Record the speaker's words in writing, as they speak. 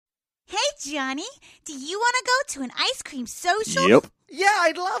Johnny, do you want to go to an ice cream social? Yep. Yeah,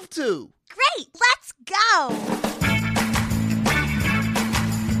 I'd love to. Great, let's go.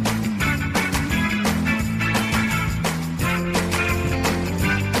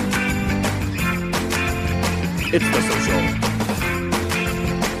 It's the social.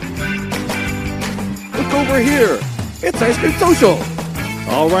 Look over here. It's Ice Cream Social.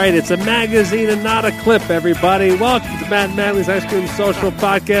 All right, it's a magazine and not a clip, everybody. Welcome to Matt Mattingly's Ice Cream Social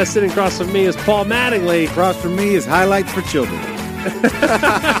Podcast. Sitting across from me is Paul Mattingly. Across from me is Highlights for Children.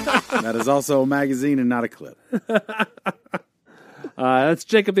 That is also a magazine and not a clip. That's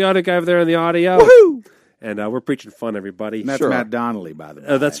Jacob, the audio guy over there in the audio. Woohoo! And we're preaching fun, everybody. And that's Sure. Matt Donnelly, by the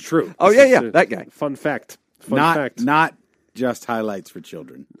way. That's true. Oh, yeah, that guy. Fun fact. Fun fact. Not just Highlights for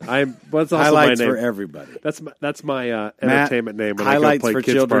Children. What's also Highlights my name? for everybody. That's my entertainment name when Highlights I go play for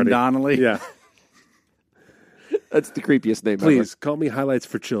Kids Children Party. Donnelly. Yeah. That's the creepiest name Please, call me Highlights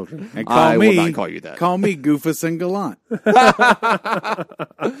for Children. And I will not call you that. Call me Goofus and Gallant.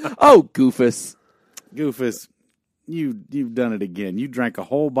 Oh, Goofus. Goofus, you've done it again. You drank a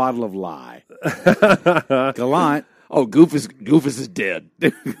whole bottle of lye. Gallant. Oh, Goofus is dead.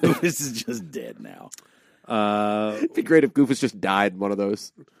 Goofus is just dead now. It'd be great if Goofus just died in one of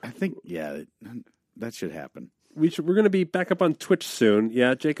those. I think, yeah, that should happen. We're going to be back up on Twitch soon.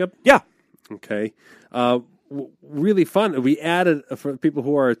 Yeah, Jacob? Yeah. Okay. Really fun. We added, for people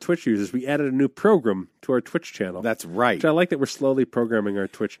who are Twitch users, we added a new program to our Twitch channel. That's right. Which I like that we're slowly programming our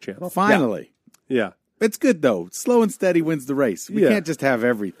Twitch channel. Finally. Yeah. It's good, though. Slow and steady wins the race. We can't just have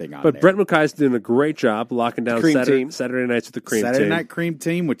everything on But there. Brent Mukai's doing a great job locking down Saturday nights with the Cream Saturday Team. Night Cream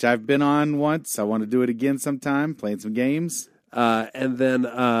Team, which I've been on once. I want to do it again sometime, playing some games. And then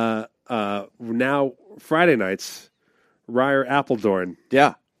now Friday nights, Ryer Appledorn.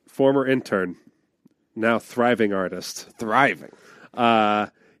 Yeah. Former intern, now thriving artist. Thriving.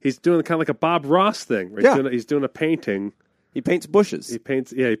 He's doing kind of like a Bob Ross thing. Where he's doing a painting. He paints bushes. He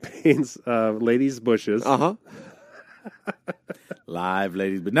paints ladies' bushes. Uh-huh. Live,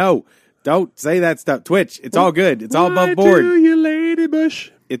 ladies. But no, don't say that stuff. Twitch, it's all good. It's all above board. Do you, lady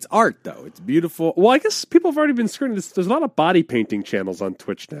bush? It's art, though. It's beautiful. Well, I guess people have already been skirting this. There's a lot of body painting channels on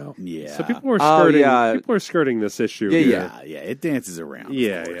Twitch now. Yeah. So people are skirting. yeah. People are skirting this issue. Yeah. It dances around.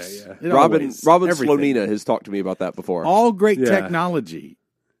 Yeah, of course. yeah. It Robin always- Slonina everything. has talked to me about that before. All great Yeah. technology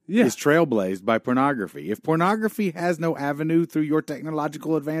is trailblazed by pornography. If pornography has no avenue through your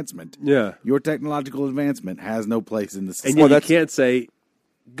technological advancement, your technological advancement has no place in the society. And you can't say,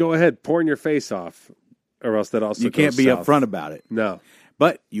 go ahead, porn your face off, or else that also you can't goes be south. upfront about it. No.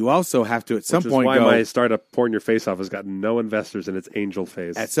 But you also have to, at some point, Which is go... why my startup, Porn Your Face Off, has gotten no investors in its angel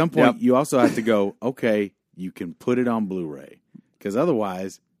phase. At some point, you also have to go, okay, you can put it on Blu-ray. Because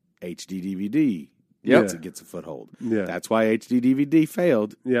otherwise, HD DVD gets a foothold. Yeah. That's why HD DVD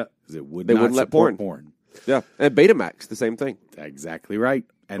failed. Yeah. Because it would They not wouldn't let support porn. Yeah. And Betamax, the same thing. Exactly right.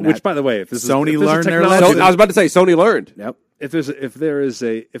 And Which, by the way, if Sony if learned their technology- lesson. I was about to say, Sony learned. Yep. If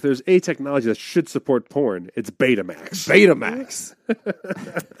there's a technology that should support porn, it's Betamax. Betamax.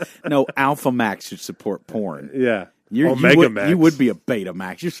 No, Alpha Max should support porn. Yeah. Omega Max. You would be a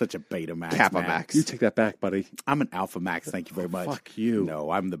Betamax. You're such a Betamax. Kappa man. Max. You take that back, buddy. I'm an Alpha Max. Thank you very much. Fuck you. No,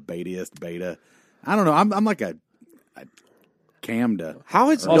 I'm the betiest beta. I don't know. I'm like a Camda. How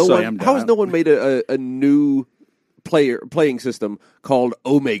has Also- no one made a new playing system called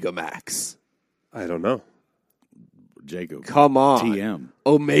Omega Max? I don't know. Jacob. Come on. TM.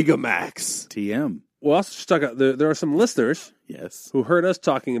 Omega Max. TM. Well, also just talk about, there are some listeners Yes. who heard us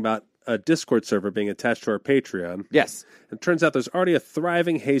talking about a Discord server being attached to our Patreon. Yes. It turns out there's already a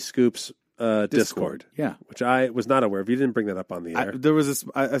thriving Hey Scoops Discord. Yeah. Which I was not aware of. You didn't bring that up on the air. There was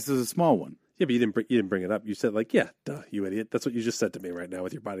a small one. Yeah, but you didn't bring it up. You said like, yeah, duh, you idiot. That's what you just said to me right now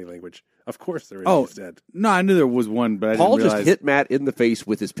with your body language. Of course there is. Oh, you said. No, I knew there was one, but Paul I didn't just realize. hit Matt in the face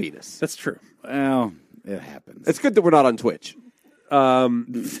with his penis. That's true. Well, it happens. It's good that we're not on Twitch.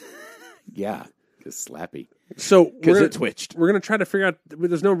 Yeah, it's slappy. So Because it twitched. We're going to try to figure out.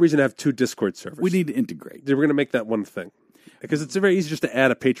 There's no reason to have two Discord servers. We need to integrate. We're going to make that one thing because it's very easy just to add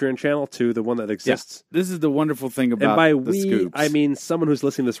a Patreon channel to the one that exists. This is the wonderful thing about And by the Scoops. I mean someone who's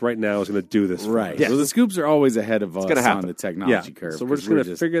listening to this right now is going to do this. for right. us. So the Scoops are always ahead of us gonna on happen. the technology curve. So we're just going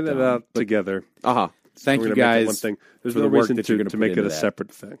to figure that out together. Uh-huh. Thank We're you gonna make it guys. one thing. There's for no the work reason that you're gonna to put make it into a that.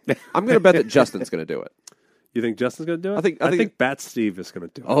 separate thing. I'm going to bet that Justin's going to do it. You think Justin's going to do it? I think Bat Steve is going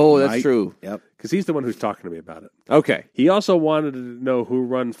to do it. Oh, that's Mike? true. Yep. Because he's the one who's talking to me about it. Okay. He also wanted to know who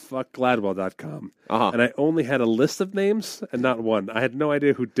run fuckgladwell.com. Uh-huh. And I only had a list of names and not one. I had no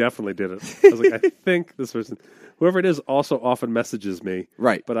idea who definitely did it. I was like, I think this person, whoever it is, also often messages me.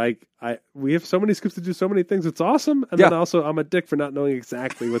 Right. But we have so many scoops to do so many things. It's awesome. And then also I'm a dick for not knowing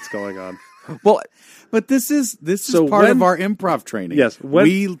exactly what's going on. Well, but this is So part of when- our improv training. Yes, when-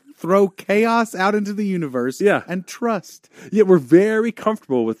 we throw chaos out into the universe. Yeah. And trust Yeah, we're very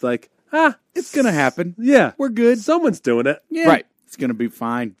comfortable with it's gonna happen. Yeah, We're good. Someone's doing it. Yeah, right. It's gonna be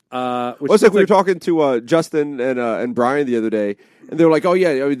fine. Which Well, it's like we were talking to Justin and Brian the other day, and they were like, "Oh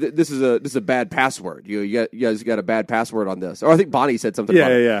yeah, this is a bad password. You guys got a bad password on this." Or I think Bonnie said something. Yeah,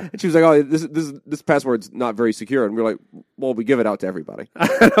 about it. yeah. And she was like, "Oh, this password's not very secure." And we were like, "Well, we give it out to everybody."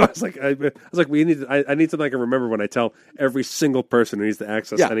 I was like, I need something I can remember when I tell every single person who needs to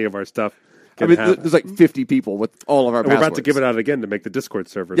access any of our stuff. I mean, there's like 50 people with all of our and passwords. we're about to give it out again to make the Discord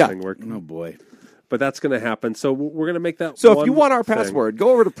server thing work. Oh boy. But that's going to happen. So we're going to make that. So if you want our password, go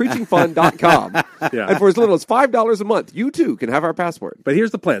over to preachingfun.com. Yeah. And for as little as $5 a month, you too can have our password. But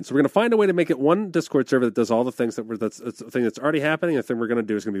here's the plan. So we're going to find a way to make it one Discord server that does all the things that's a thing that's already happening. The thing we're going to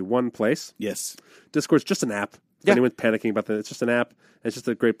do is going to be one place. Yes. Discord's just an app. If anyone's panicking about that, it's just an app. And it's just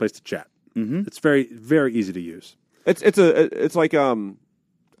a great place to chat. Mm-hmm. It's very, very easy to use. It's like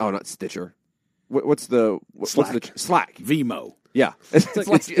not Stitcher. What's the Slack? Vimo. Yeah,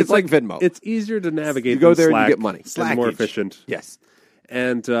 it's like Venmo. It's easier to navigate. You go there Slack, and you get money. It's more efficient. Yes.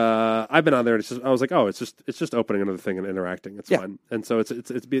 And I've been on there. And I was like, it's just opening another thing and interacting. It's fun. And so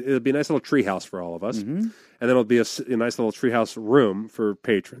it'll be a nice little treehouse for all of us. Mm-hmm. And then it'll be a nice little treehouse room for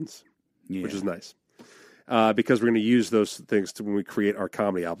patrons, which is nice. Because we're going to use those things when we create our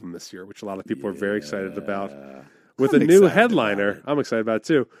comedy album this year, which a lot of people are very excited about. With a new headliner, I'm excited about it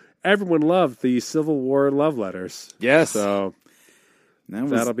too. Everyone loved the Civil War love letters. Yes. So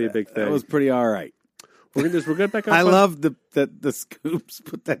that'll be a big thing. That was pretty all right. We're gonna back up. I love the Scoops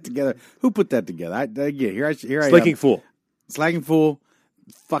put that together. Who put that together? Here I Slaking am. Fool. Slaking Fool,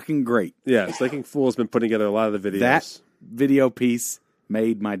 fucking great. Yeah, Slaking Fool has been putting together a lot of the videos. That video piece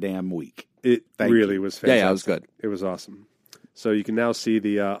made my damn week. It really was fantastic. Yeah, it was good. It was awesome. So you can now see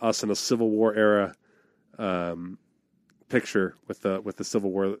the us in a Civil War era picture with the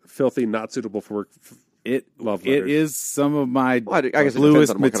Civil War, filthy, not suitable for work. Love letters. It is some of my I guess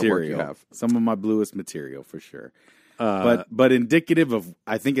bluest it depends on what kind of work material. you have. Some of my bluest material for sure. But indicative of,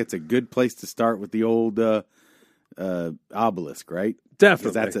 I think it's a good place to start with the old obelisk, right?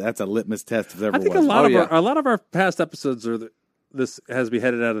 Definitely, that's a litmus test if there ever I think was. a lot of our past episodes this has to be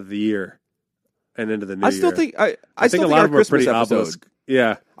headed out of the year and into the new year. I think a lot of them are pretty obelisk.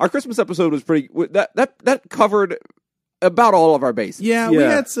 Yeah, our Christmas episode was pretty. That covered about all of our bases. Yeah,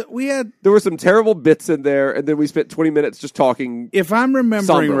 we had. There were some terrible bits in there, and then we spent 20 minutes just talking. If I'm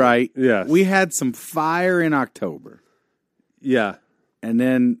remembering right, yes. We had some fire in October. Yeah, and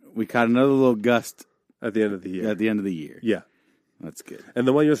then we caught another little gust at the end of the year. Yeah. That's good. And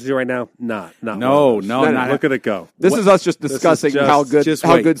the one you listen to right now, not no. Look at it go. This is us just discussing how good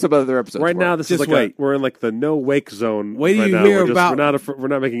some other episodes right were. now. This is like we're in like the no wake zone. Wait till right you now. hear about. We're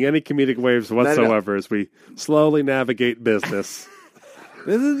not making any comedic waves whatsoever as we slowly navigate business.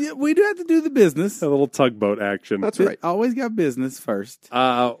 We do have to do the business. A little tugboat action. That's right. Always got business first.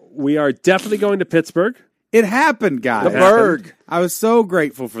 We are definitely going to Pittsburgh. It happened, guys. The Berg. I was so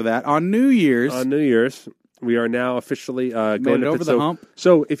grateful for that on New Year's. We are now officially going to over the hump.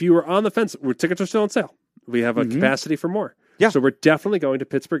 So if you were on the fence, tickets are still on sale. We have a capacity for more. Yeah. So we're definitely going to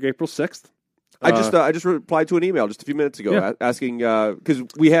Pittsburgh April 6th. I just replied to an email just a few minutes ago asking because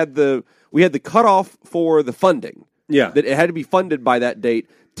we had the cutoff for the funding. Yeah. That it had to be funded by that date.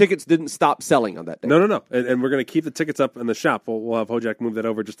 Tickets didn't stop selling on that day. No. And we're going to keep the tickets up in the shop. We'll have Hojack move that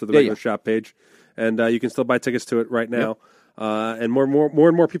over just to the regular shop page. And you can still buy tickets to it right now. Yep. And more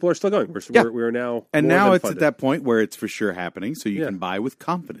and more people are still going. We're now and now it's funded. at that point where it's for sure happening, so you can buy with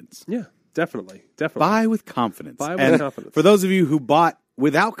confidence. Yeah, definitely. Buy with confidence. For those of you who bought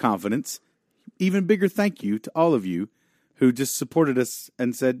without confidence, even bigger thank you to all of you who just supported us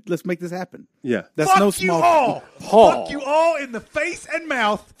and said, "Let's make this happen." Yeah, that's no small. Fuck you all in the face and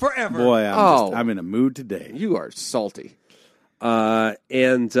mouth forever. Boy, I'm in a mood today. You are salty.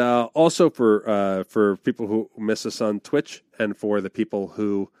 And also for people who miss us on Twitch and for the people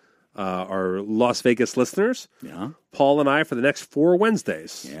who are Las Vegas listeners, Paul and I for the next 4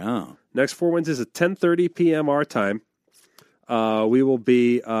 Wednesdays. Next 4 Wednesdays at 10:30 p.m. our time. We will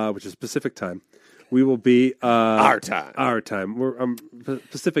be, which is Pacific time. We will be our time. Our time.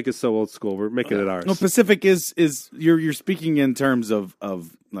 Pacific is so old school. We're making it ours. No, Pacific is you're speaking in terms of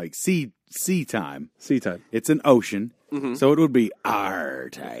like sea time. Sea time. It's an ocean. Mm-hmm. So it would be our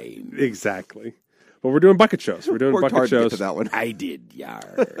time. Exactly. But we're doing bucket shows. We're doing bucket shows. To that one. I did,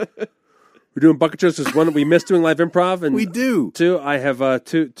 yar. We're doing bucket shows. There's one that we missed doing live improv, and We do. two. I have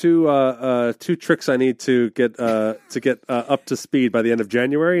two tricks I need to get up to speed by the end of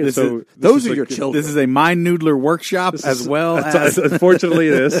January. And Those are your children. This is a mind noodler workshop as well as. Unfortunately,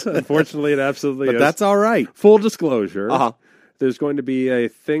 it is. Unfortunately, it absolutely is. But that's all right. Full disclosure. Uh-huh. There's going to be a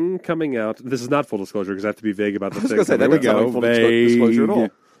thing coming out. This is not full disclosure because I have to be vague about the thing. I was going to say, that doesn't sound like full disclosure at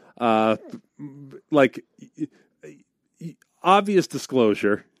all. Like obvious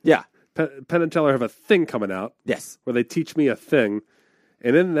disclosure. Yeah. Penn and Teller have a thing coming out. Yes. Where they teach me a thing.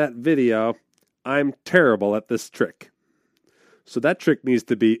 And in that video, I'm terrible at this trick. So that trick needs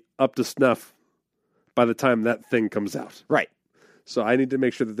to be up to snuff by the time that thing comes out. Right. So I need to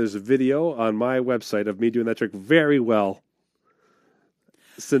make sure that there's a video on my website of me doing that trick very well,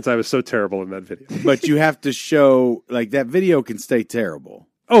 since I was so terrible in that video. But you have to show, like, that video can stay terrible.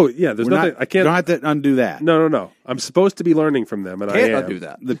 Oh, yeah, there's nothing. I can't. You don't have to undo that. No. I'm supposed to be learning from them, and I am. undo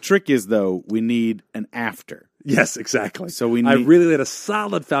that. The trick is, though, we need an after. Yes, exactly. So I really laid a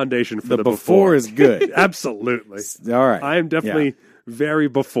solid foundation for the before is good. Absolutely. All right. I am definitely very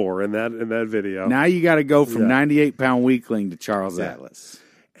before in that video. Now you got to go from 98-pound weakling to Charles Atlas.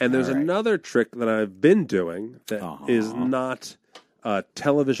 And there's another trick that I've been doing that is not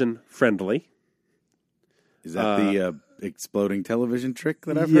television friendly. Is that the exploding television trick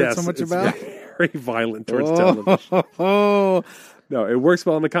that I've heard so much about? Very violent towards television. No, it works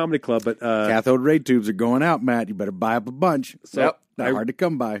well in the comedy club, but cathode ray tubes are going out, Matt. You better buy up a bunch. So they're hard to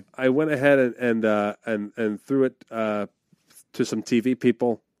come by. I went ahead and threw it to some TV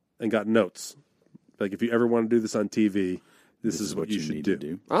people and got notes. Like, if you ever want to do this on TV, this is what you should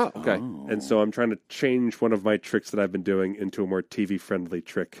do. Oh, okay. And so I'm trying to change one of my tricks that I've been doing into a more TV-friendly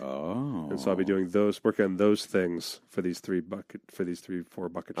trick. Oh. And so I'll be doing working on those things for these 4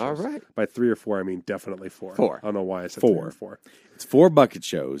 bucket shows. All right. By 3 or 4, I mean definitely 4. 4. I don't know why I said 4. 3 or 4. It's 4 bucket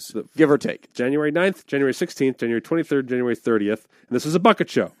shows. Give or take. January 9th, January 16th, January 23rd, January 30th. And this is a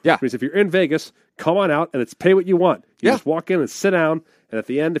bucket show. Yeah. Which means if you're in Vegas, come on out, and it's pay what you want. You just walk in and sit down, and at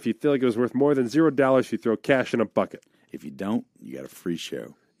the end, if you feel like it was worth more than $0, you throw cash in a bucket. If you don't, you got a free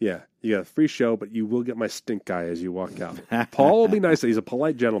show. Yeah, you got a free show, but you will get my stink eye as you walk out. Paul will be nice. He's a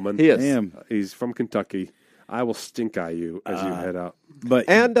polite gentleman. He is. Damn. He's from Kentucky. I will stink eye you as you head out.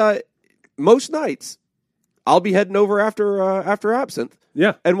 And most nights, I'll be heading over after absinthe.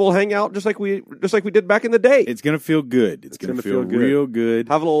 Yeah, and we'll hang out just like we did back in the day. It's gonna feel good. It's gonna feel real good.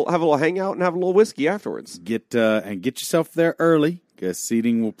 Have a little hangout and have a little whiskey afterwards. Get yourself there early, because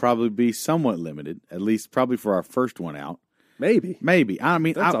seating will probably be somewhat limited. At least probably for our first one out. Maybe. I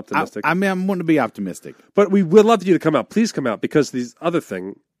mean, that's optimistic. I'm wanting to be optimistic, but we would love you to come out. Please come out, because the other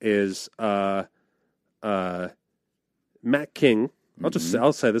thing is Matt King.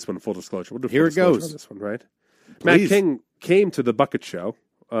 I'll say this one in full disclosure. We'll do full disclosure on this one, right? Please. Matt King came to the Bucket Show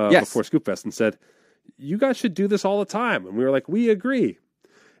before Scoopfest and said, "You guys should do this all the time." And we were like, "We agree."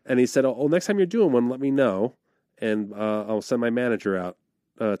 And he said, "Oh, next time you're doing one, let me know, and I'll send my manager out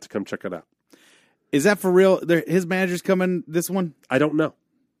to come check it out." Is that for real? His manager's coming this one? I don't know,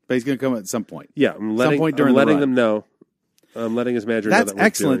 but he's going to come at some point. Yeah, I'm letting them know. I'm letting his manager know that we're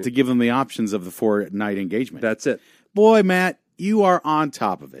excellent to give them the options of the 4-night engagement. That's it. Boy, Matt, you are on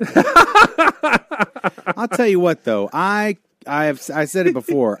top of it. I'll tell you what, though. I said it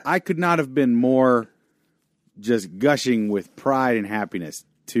before. I could not have been more just gushing with pride and happiness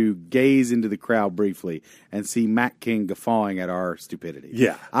to gaze into the crowd briefly and see Matt King guffawing at our stupidity.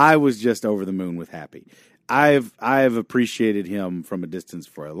 Yeah. I was just over the moon with happy. I've appreciated him from a distance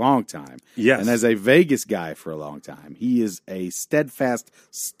for a long time. Yes. And as a Vegas guy for a long time, he is a steadfast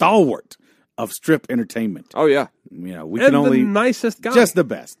stalwart of strip entertainment. Oh yeah. We can only the nicest guy. Just the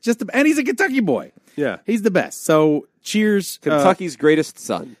best. And he's a Kentucky boy. Yeah. He's the best. So cheers. Kentucky's greatest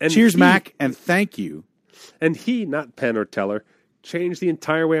son. And cheers, Mac, and thank you. And he, not Penn or Teller, changed the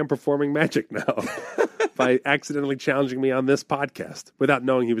entire way I'm performing magic now by accidentally challenging me on this podcast without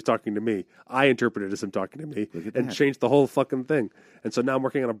knowing he was talking to me. I interpreted it as him talking to me and changed the whole fucking thing. And so now I'm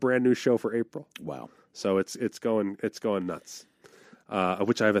working on a brand new show for April. Wow. So it's going nuts.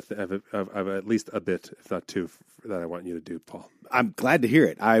 Which I have at least a bit, if not 2, that I want you to do, Paul. I'm glad to hear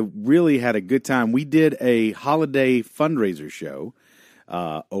it. I really had a good time. We did a holiday fundraiser show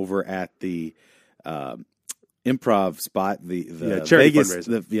over at the improv spot, the charity Vegas,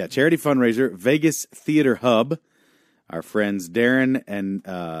 fundraiser. Charity fundraiser, Vegas Theater Hub. Our friends Darren and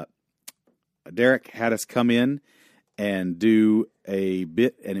Derek had us come in and do a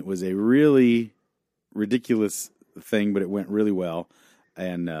bit, and it was a really ridiculous thing, but it went really well,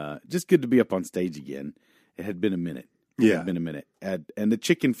 and just good to be up on stage again. It had been a minute. Yeah. It had been a minute. And the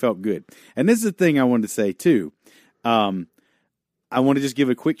chicken felt good. And this is the thing I wanted to say, too. I want to just give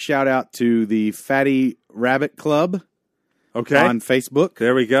a quick shout out to the Fatty Rabbit Club on Facebook.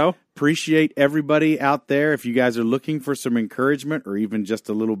 There we go. Appreciate everybody out there. If you guys are looking for some encouragement or even just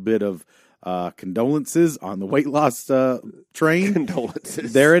a little bit of condolences on the weight loss train.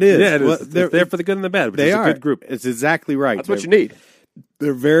 Condolences. There it is. Yeah, it's there for the good and the bad, which is a good group. It's exactly right. That's what you need.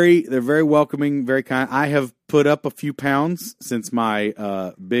 They're very welcoming, very kind. I have put up a few pounds since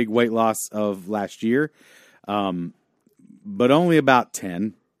my big weight loss of last year, but only about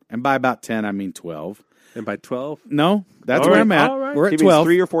 10. And by about 10, I mean 12. And by 12? No, that's All where right. I'm at. All right. We're at He 12.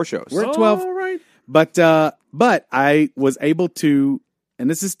 means 3 or 4 shows. We're at 12. All right. But I was able to, and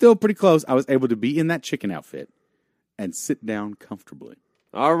this is still pretty close, I was able to be in that chicken outfit and sit down comfortably.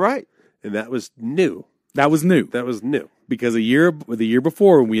 All right. And that was new. That was new. That was new. Because the year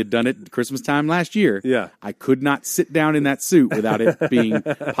before, when we had done it Christmas time last year, Yeah. I could not sit down in that suit without it being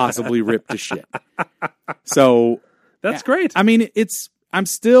possibly ripped to shit. So That's great. I mean, I'm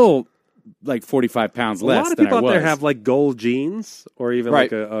still like 45 pounds A less lot of than people I out was. there have like gold jeans or even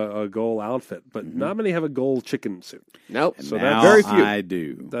Right. like a gold outfit, but not many have a gold chicken suit. Nope. And So now that's very few. I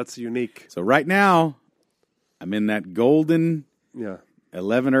do. That's unique. So right now, I'm in that golden Yeah.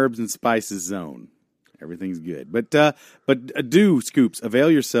 11 herbs and spices zone. Everything's good. But do, Scoops, avail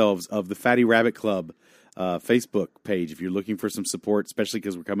yourselves of the Fatty Rabbit Club Facebook page if you're looking for some support, especially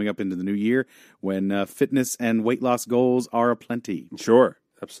because we're coming up into the new year when fitness and weight loss goals are aplenty. Sure.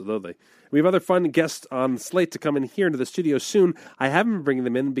 Absolutely. We have other fun guests on slate to come in here into the studio soon. I haven't been bringing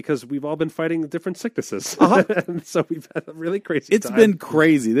them in because we've all been fighting different sicknesses. And so we've had a really crazy It's time. been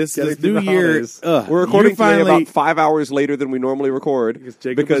crazy. This Getting through new the year. holidays. We're recording you finally, today about 5 hours later than we normally record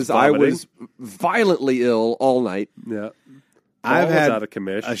Jacob because was I vomiting. was violently ill all night. Yeah. I've Paul was had out of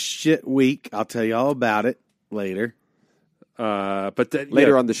commish. a shit week. I'll tell you all about it later. But then,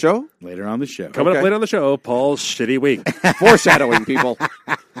 Later on the show, Later on the show. coming Okay. up later on the show, Paul's shitty week. foreshadowing people.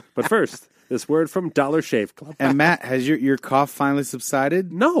 But first, this word from Dollar Shave Club. And Matt, has your cough finally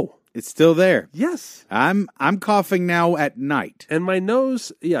subsided? No. It's still there. Yes. I'm coughing now at night. And my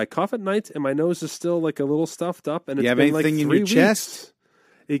nose, I cough at night, and my nose is still like a little stuffed up. And it's You have been anything like in 3 your weeks. chest?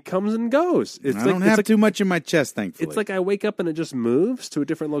 It comes and goes. It's I like, don't it's have like, too much in my chest, thankfully. It's like I wake up and it just moves to a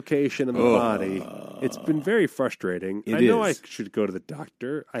different location in the body. It's been very frustrating. It I know is. I should go to the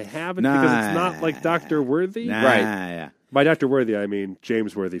doctor. I haven't because it's not like Dr. Worthy. Right. Yeah. By Dr. Worthy, I mean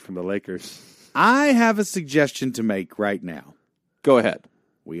James Worthy from the Lakers. I have a suggestion to make right now. Go ahead.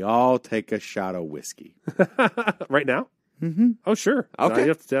 We all take a shot of whiskey. Right now? Mm-hmm. Oh, sure. Okay. Now you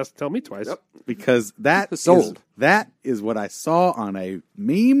have to tell me twice. Yep. Because that Sold. is what I saw on a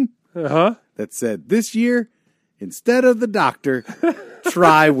meme Uh-huh. that said, this year, instead of the doctor,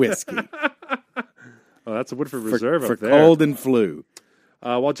 try whiskey Oh, that's a Woodford for Reserve up there. cold and flu.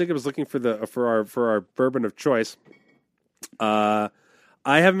 While Jacob is looking for our bourbon of choice, I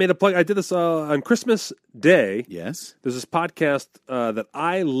haven't made a plug. I did this on Christmas Day. Yes. There's this podcast that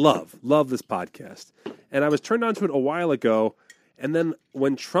I love this podcast, and I was turned on to it a while ago, and then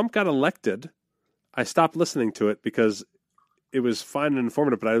when Trump got elected, I stopped listening to it because it was fine and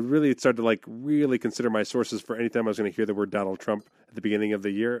informative, but I really started to really consider my sources for any time I was going to hear the word Donald Trump at the beginning of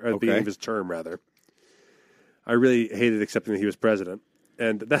the year, or at the beginning of his term, rather. I really hated accepting that he was president,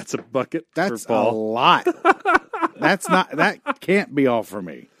 and that's a bucket That's for a Paul. lot. That can't be all for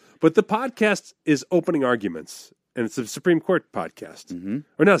me. But the podcast is Opening Arguments, and it's a Supreme Court podcast.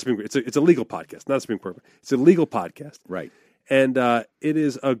 Or not a Supreme Court. It's a legal podcast, not a Supreme Court. It's a legal podcast. Right. And it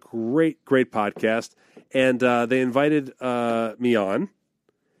is a great podcast. And they invited me on.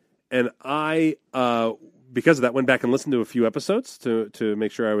 And I, because of that, went back and listened to a few episodes to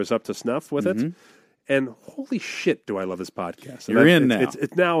make sure I was up to snuff with it. And holy shit, do I love this podcast! And You're in now.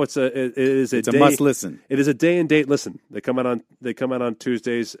 It's a must listen. It is a day and date listen. They come out on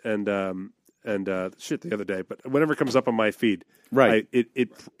Tuesdays and shit the other day, but whenever it comes up on my feed, Right.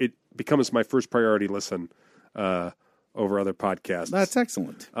 it becomes my first priority listen over other podcasts. That's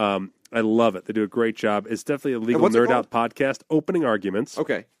excellent. I love it. They do a great job. It's definitely a legal what's it nerd out called? podcast. Opening Arguments.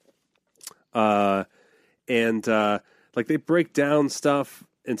 Okay. And they break down stuff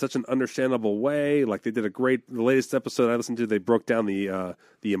in such an understandable way. Like they did the latest episode I listened to, they broke down the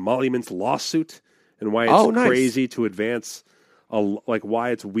emoluments lawsuit and why it's nice. crazy to advance, why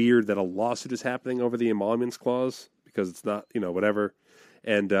it's weird that a lawsuit is happening over the emoluments clause because it's not, whatever.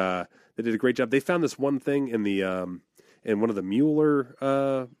 And they did a great job. They found this one thing in the in one of the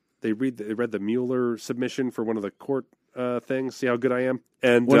Mueller. They read the Mueller submission for one of the court things. See how good I am.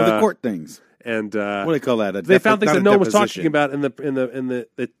 And One of the court things. And What do they call that? they found things not that a no one was deposition. talking about in the.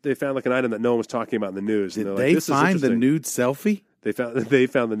 They found like an item that no one was talking about in the news. Did and they like, this is find the interesting. nude selfie? They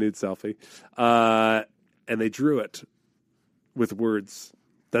found the nude selfie, and they drew it with words.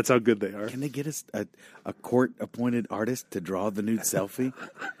 That's how good they are. Can they get us a court-appointed artist to draw the nude selfie?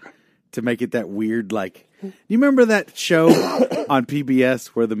 To make it that weird, like... Do you remember that show on PBS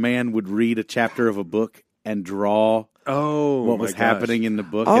where the man would read a chapter of a book and draw what was happening in the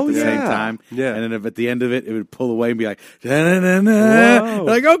book at the same time? Yeah. And then at the end of it, it would pull away and be like... Like,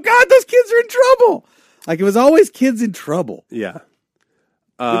 oh, God, those kids are in trouble! Like, it was always kids in trouble. Yeah.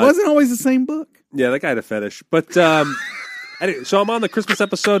 It wasn't always the same book. Yeah, that guy had a fetish. But... Anyway, so I'm on the Christmas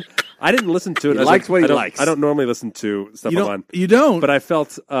episode. I didn't listen to it. He likes what he likes. I don't normally listen to stuff I'm on. You don't? But I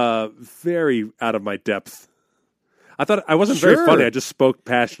felt very out of my depth. I thought I wasn't very funny. I just spoke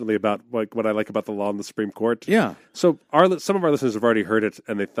passionately about like what I like about the law in the Supreme Court. Yeah. So some of our listeners have already heard it,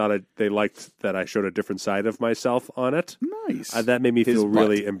 and they thought they liked that I showed a different side of myself on it. Nice. That made me feel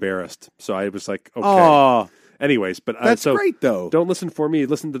really embarrassed. So I was like, okay. Oh. Anyways, but that's great though. Don't listen for me.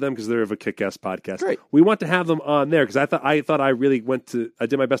 Listen to them because they're of a kick-ass podcast. Great. We want to have them on there because I thought I really I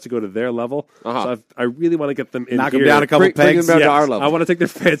did my best to go to their level. So I really want to get them in Knock here. them down a couple pegs. Bring them down to our level. I want to take their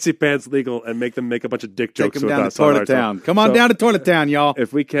fancy pants legal and make them make a bunch of dick jokes Take them with down us to Toilet Town. Come on down to Toilet Town, y'all.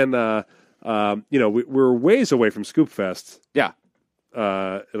 If we can, we're ways away from Scoop Fest. Yeah.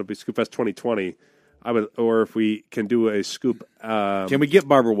 It'll be Scoop Fest 2020. Or if we can do a scoop. Can we get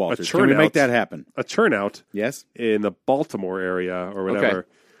Barbara Walters? Can we make that happen? A turnout. Yes. In the Baltimore area or whatever. Okay.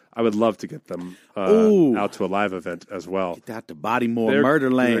 I would love to get them out to a live event as well. Get out to Bodymore,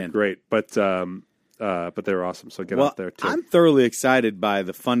 Murderland. They're great, but they're awesome. So get out there too. I'm thoroughly excited by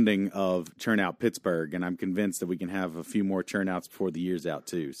the funding of Churnout Pittsburgh, and I'm convinced that we can have a few more turnouts before the year's out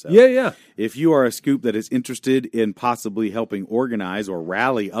too. So yeah. If you are a scoop that is interested in possibly helping organize or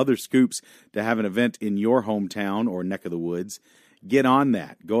rally other scoops to have an event in your hometown or neck of the woods, get on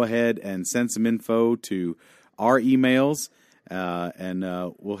that. Go ahead and send some info to our emails. And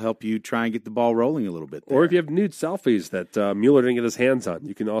we'll help you try and get the ball rolling a little bit there. Or if you have nude selfies that Mueller didn't get his hands on,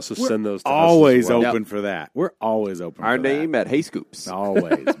 you can also send those to us. Always as well. open for that. We're always open Our for that. name at Hey Scoops.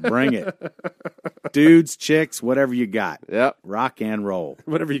 Always. Bring it. Dudes, chicks, whatever you got. Yep. Rock and roll.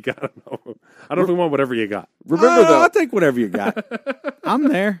 Whatever you got. I don't know if we want whatever you got. Remember though, I'll take whatever you got. I'm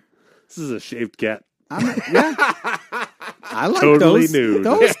there. This is a shaved cat. I like Totally those. nude.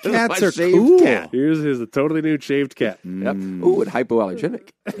 Those cats My are shaved cool. cat. Here's a totally nude shaved cat. Yep. Ooh, and hypoallergenic.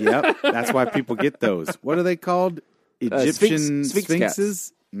 Yep. That's why people get those. What are they called? Egyptian Sphinx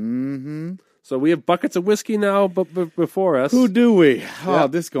sphinxes? cats. So we have buckets of whiskey now before us. Who do we? Oh,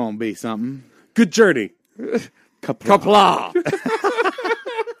 this going to be something. Good journey. Kapla.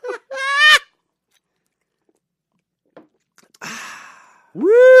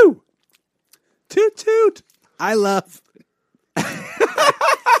 Woo! Toot toot. I love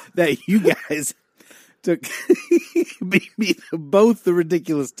that you guys took beat me to both the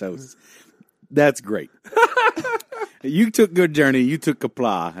ridiculous toasts. That's great. You took Good Journey. You took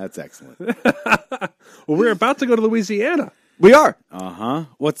Kapla. That's excellent. Well, we're about to go to Louisiana. We are. Uh-huh.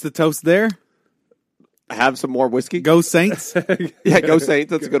 What's the toast there? Have some more whiskey. Go Saints. Yeah, go Saints.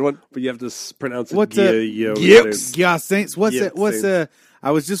 That's a good one. But you have to pronounce it. What's Gips? Yeah, Saints. What's Yeah, it? What's Saints.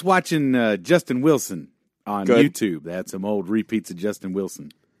 I was just watching Justin Wilson on Good. YouTube. They had some old repeats of Justin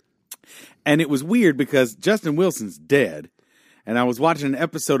Wilson. And it was weird because Justin Wilson's dead. And I was watching an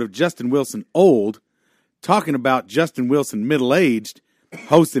episode of Justin Wilson old talking about Justin Wilson middle-aged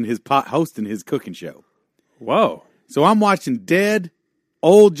hosting his cooking show. Whoa. So I'm watching dead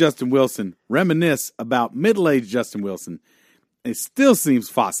old Justin Wilson reminisce about middle-aged Justin Wilson. It still seems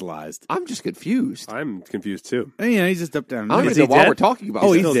fossilized. I'm just confused. I'm confused too. And, he's just up there. I don't Is even he know why dead? we're talking about Oh,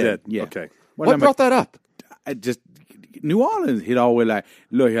 this. he's Still dead. dead. Yeah. Okay. What brought that up? I just New Orleans, he'd always like,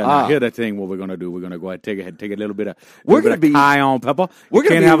 look here, now, here's the thing. What we're gonna do? We're gonna go ahead and take a little bit of cayenne pepper. We're Can't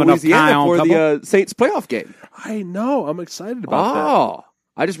gonna be have in enough Louisiana cayenne for pepper. the Saints playoff game. I know. I'm excited about that. Oh,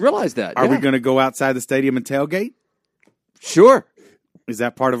 I just realized that. Are we Yeah. gonna go outside the stadium and tailgate? Sure, Is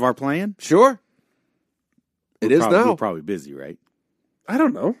that part of our plan? sure. It is now. We're probably busy, right? I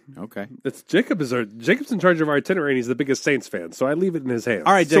don't know. Okay. It's Jacob's in charge of our itinerary, and he's the biggest Saints fan, so I leave it in his hands.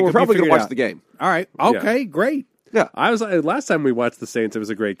 All right, So Jacob, we're probably going gonna to watch the game. All right. Okay, great. Yeah. I was last time we watched the Saints. It was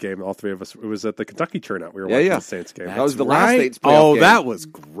a great game. All three of us. It was at the Kentucky turnout. We were watching the Saints game. That was the last Right? Saints playoff game. That was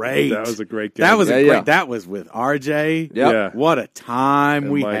great. That was a great game. That was Yeah, yeah. That was with RJ. Yep. Yeah. What a time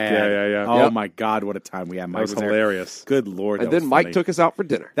And we Mike, had. yeah. Oh, Yep. my God, what a time we had. Mike That was there. hilarious. Good Lord. And that then was Mike funny. took us out for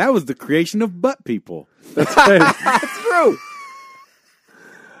dinner. That was the creation of butt people. That's true.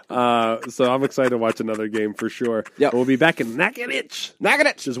 So I'm excited to watch another game for sure. Yep. We'll be back in Nacogdoches.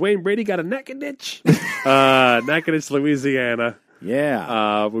 Nacogdoches. Because Wayne Brady got a Nacogdoches. Nacogdoches, Louisiana.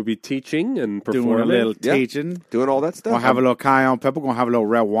 Yeah. We'll be teaching and Doing performing. a little Yeah. teaching. Doing all that stuff. Gonna have a little cayenne pepper. Gonna have a little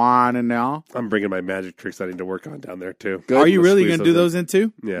red wine in there. I'm bringing my magic tricks I need to work on down there, too. Good. Are you really Squeeze going to do those those in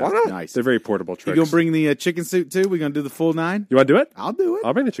too? Yeah. Why not? Nice. They're very portable You tricks. going to bring the chicken soup too? We're going to do the full 9? You want to do it? I'll do it.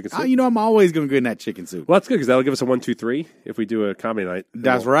 I'll bring the chicken soup. You know, I'm always going to go in that chicken soup. Well, that's good because that'll give us a 1, 2, 3 if we do a comedy night.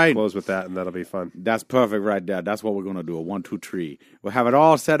 That's We'll right. Close with that, and that'll be fun. That's perfect right there. That's what we're going to do, a 1, 2, 3. We'll have it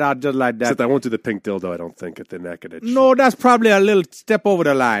all set out just like that. Except I won't do the pink dildo, I don't think, at the naked itch. No, that's probably a little step over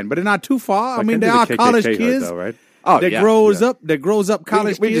the line, but they're not too far. I mean, they are college kids. Though, right? Oh, That yeah. grows up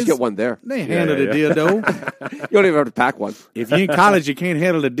college We kids. just get one there. They handle the dildo. You don't even have to pack one. If you're in college, you can't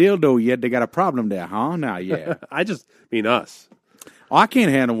handle the dildo yet. They got a problem there, huh? Now, yeah. I just mean us. Oh, I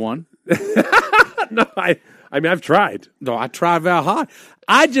can't handle one. No, I mean, I've tried. No, I tried very hard.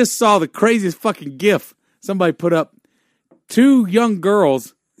 I just saw the craziest fucking gif. Somebody put up 2 young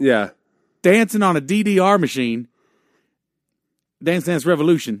girls Yeah. dancing on a DDR machine. Dance Dance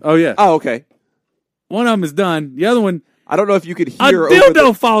Revolution. Oh, yeah. Oh, okay. One of them is done. The other one, I don't know if you could a hear over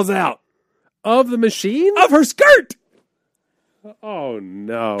dildo falls out Of the machine? of her skirt. Oh,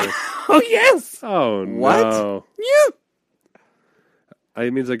 no. Oh, yes. Oh, What? no. Yeah.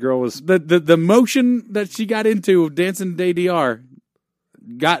 It means the girl was... The motion that she got into of dancing DDR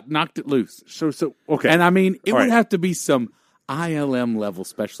knocked it loose. So okay. And I mean, it All would right. have to be some ILM level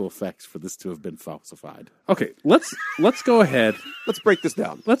special effects for this to have been falsified. Okay, let's go ahead. Let's break this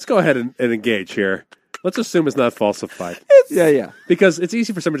down. Let's go ahead and engage here. Let's assume it's not falsified. Yeah. Because it's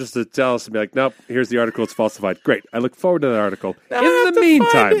easy for someone just to tell us and be like, nope, here's the article, it's falsified. Great. I look forward to that article. In the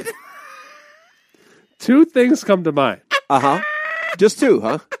meantime, 2 things come to mind. Uh-huh. Just 2,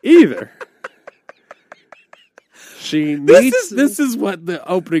 huh? Either she needs... This is what the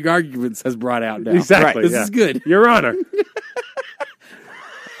opening arguments has brought out now. Exactly. This yeah. is good. Your Honor.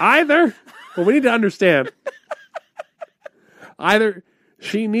 Either, well, we need to understand, either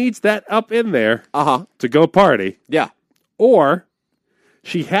she needs that up in there Uh-huh. to go party, Yeah. or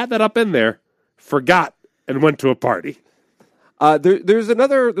she had that up in there, forgot, and went to a party. There's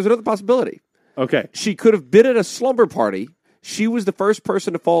another possibility. Okay. She could have been at a slumber party. She was the first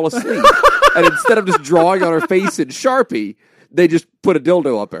person to fall asleep. And instead of just drawing on her face in Sharpie, they just put a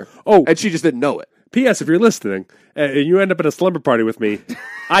dildo up her. Oh. And she just didn't know it. P.S. If you're listening and you end up at a slumber party with me,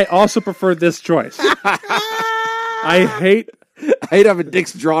 I also prefer this choice. I hate having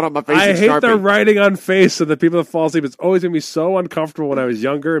dicks drawn on my face I in hate Sharpie. the writing on face of the people that fall asleep. It's always made me so uncomfortable when I was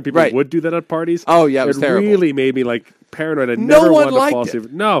younger and people Right. would do that at parties. Oh, yeah, it was terrible. really made me like paranoid. I No never one wanted to fall liked it.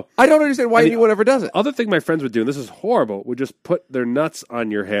 asleep. No. I don't understand why mean, anyone ever does it. Other thing my friends would do, and this is horrible, would just put their nuts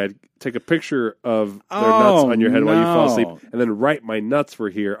on your head, take a picture of their nuts on your head while you fall asleep, and then write "my nuts were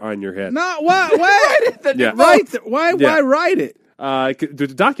here" on your head. No, why Yeah. why write it?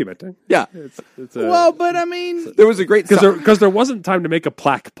 Documenting. Yeah. It's Well, but I mean, There was a great... because there wasn't time to make a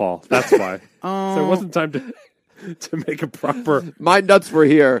plaque, Paul. That's why. There wasn't time to make a proper My nuts were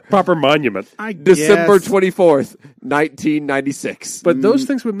here monument. I December guess. 24th, 1996. But those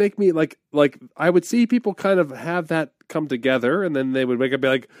things would make me like I would see people kind of have that come together, and then they would wake up and be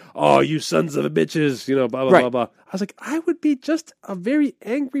like, "Oh, you sons of a bitches," blah blah Right. blah blah. I was like, I would be just a very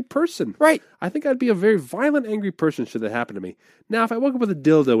angry person. Right. I think I'd be a very violent, angry person should that happen to me. Now, if I woke up with a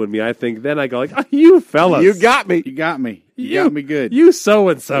dildo in me, I think then I go like, oh, "You fellas, You got me. You got me. You got me good. You so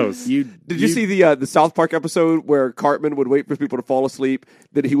and so's. Did you see the South Park episode where Cartman would wait for people to fall asleep,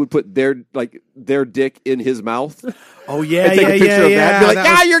 then he would put their dick in his mouth? Oh yeah, And take a picture of that and be like,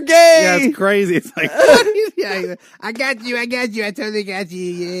 That was- you're gay! Yeah, it's crazy. It's like, Yeah, I got you. I totally got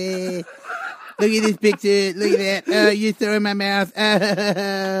you. Yeah. Look at this picture. Look at that. You're throwing my mouth.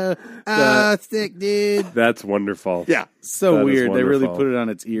 Sick, dude. That's wonderful. Yeah. so That is weird. They really wonderful. put it on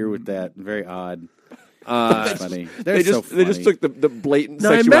its ear with that. Very odd. Funny. They just took the blatant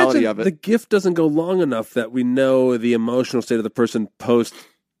Now, I sexuality imagine of it. the gift doesn't go long enough that we know the emotional state of the person post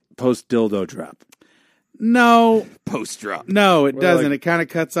dildo drop. No, Post drop. no, it We're doesn't. like- it kind of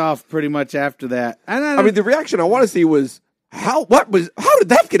cuts off pretty much after that. And I mean, the reaction I want to see was how did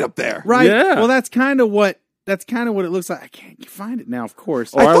that get up there? right. Yeah. Well, that's kind of what it looks like. I can't find it now. Of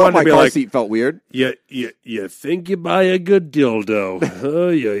course. Or I I thought wanted my to be car like- seat felt weird. You think you buy a good dildo.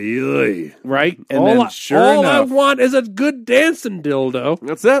 Oy. Right. And all then I, sure all I enough, want is a good dancing dildo,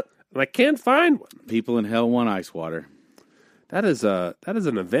 That's it. and I can't find one. people in hell want ice water. That is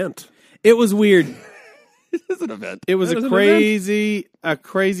an event. It was weird. It's an event. It was That is a an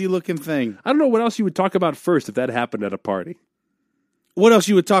crazy looking thing. I don't know what else you would talk about first if that happened at a party. What else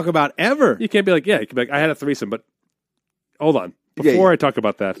you would talk about ever? You can't be like, you can be like, I had a threesome, but hold on. Yeah, Before yeah. I talk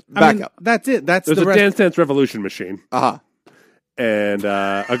about that, Back up. That's it. That's there's the a rest. Dance Dance Revolution machine, Uh-huh. and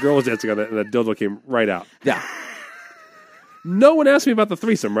a girl was dancing on it, and a dildo came right out. Yeah. No one asked me about the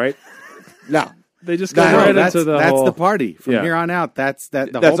threesome, right? No. They just go right into the That's whole... the party. From here on out, that's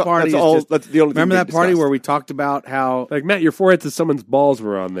whole party. That's the only thing remember we that party discussed. where we talked about how... Like, Matt, your forehead to someone's balls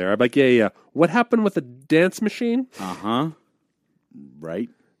were on there. I'm like, yeah. What happened with the dance machine? Uh-huh. Right.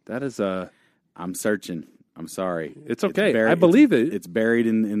 That is I'm searching. I'm sorry. It's okay. I believe it. It's buried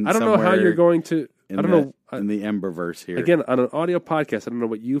in I don't know how you're going to... I don't know. In the Emberverse here. Again, on an audio podcast, I don't know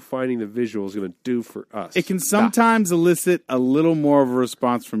what you finding the visual is going to do for us. It can sometimes elicit a little more of a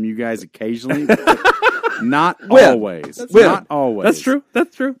response from you guys occasionally. But not always. Not always. That's true.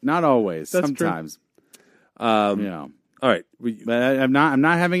 That's true. Not always. That's sometimes. True. All right. But I'm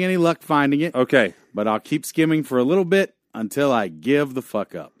not having any luck finding it. Okay. But I'll keep skimming for a little bit until I give the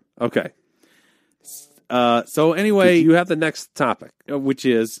fuck up. Okay. So anyway, you have the next topic, which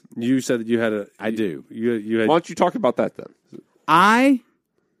is you said that you had a. I do. You had. Why don't you talk about that then? I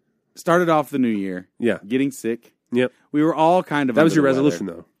started off the new year, getting sick. Yep. We were all kind of. That was your under the resolution,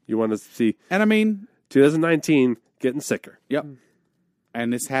 weather. though. You wanted to see, and I mean, 2019 getting sicker. Yep.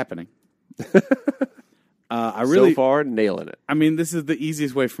 And it's happening. I really so far nailing it. I mean, this is the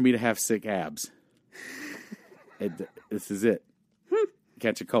easiest way for me to have sick abs. This is it.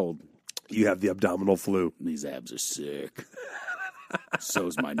 Catch a cold. You have the abdominal flu. These abs are sick.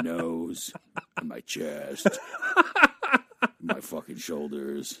 So's my nose and my chest. My fucking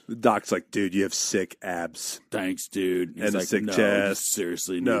shoulders. The doc's like, dude, you have sick abs. Thanks, dude. He's and like, a sick no, chest.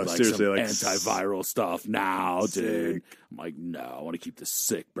 Seriously, need no, like seriously, some like antiviral stuff now, dude. I'm like, no, I want to keep this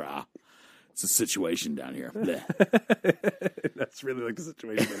sick, brah. It's a situation down here. That's really like a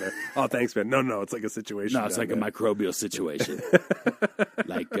situation in there. Oh, thanks, man. No, it's like a situation. No, it's like a microbial situation.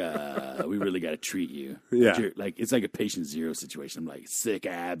 Like, we really got to treat you. Yeah. Like, it's like a patient zero situation. I'm like, sick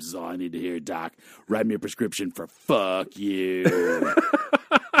abs is all I need to hear, doc. Write me a prescription for fuck you.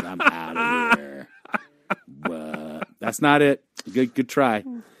 I'm out of here. But that's not it. Good try.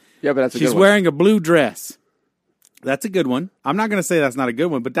 Yeah, but that's a She's good one. wearing a blue dress. That's a good one. I'm not going to say that's not a good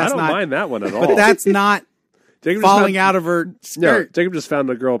one, but that's I don't not. mind that one at all. But that's not Jacob falling out of her skirt. No, Jacob just found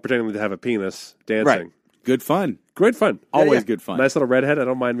a girl pretending to have a penis dancing. Right. Good fun. Great fun. Always good fun. Nice little redhead. I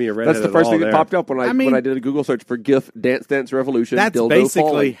don't mind me a redhead. That's the first thing that there. popped up when I did a Google search for GIF Dance Revolution. That's dildo basically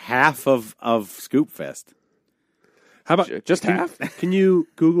falling. half of Scoop Fest. How about just half? Can you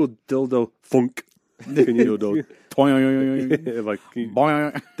Google dildo funk? Can you dildo like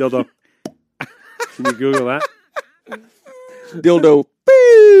dildo? Can you Google that? Dildo.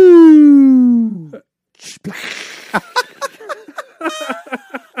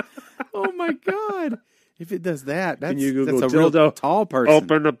 Oh my god! If it does that, that's, Can you Google that's a real dildo? tall person.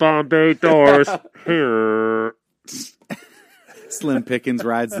 Open the Bombay doors here. Slim Pickens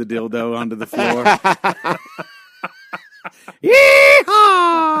rides the dildo onto the floor.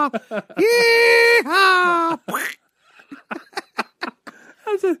 Yeehaw! Yeehaw!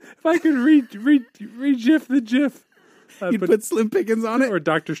 If I could re-gif the GIF. You'd put Slim Pickens on it? Or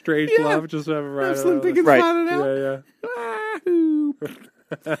Dr. Strange Love, just have it right Have Slim on. Pickens Right. flying out?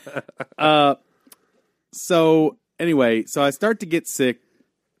 Yeah. So anyway, so I start to get sick.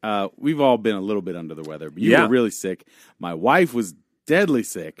 We've all been a little bit under the weather, but you were really sick. My wife was deadly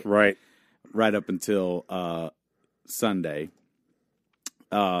sick. Right up until Sunday.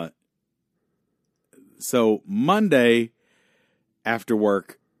 So Monday after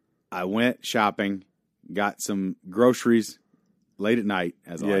work, I went shopping, got some groceries late at night,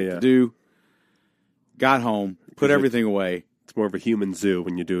 as I like to do. Got home, put everything away. It's more of a human zoo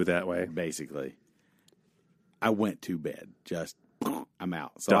when you do it that way. Basically. I went to bed. Just, I'm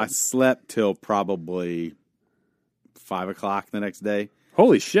out. So Done. I slept till probably 5 o'clock the next day.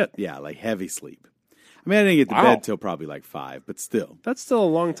 Holy shit. Yeah, like heavy sleep. I mean, I didn't get to bed till probably like 5, but still. That's still a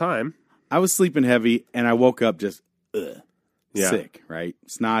long time. I was sleeping heavy, and I woke up just sick, right?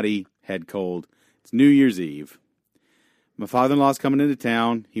 Snotty, head cold. It's New Year's Eve. My father-in-law's coming into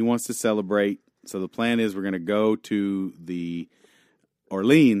town. He wants to celebrate. So the plan is we're going to go to the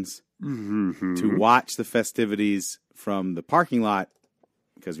Orleans to watch the festivities from the parking lot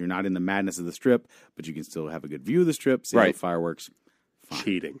because you're not in the madness of the Strip, but you can still have a good view of the Strip, see all the fireworks. Fine.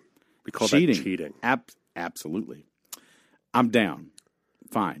 Cheating. We call Cheating. that cheating. Absolutely. I'm down.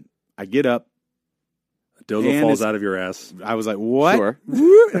 Fine. I get up. A dildo falls out of your ass. I was like, what? Sure.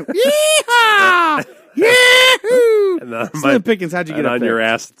 Yeehaw! Yahoo! And on Slim Pickens, how'd you get and up on there? your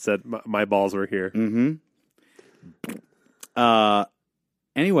ass it said, my balls were here. Mm-hmm.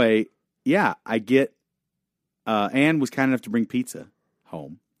 Anyway, yeah, I get... Anne was kind enough to bring pizza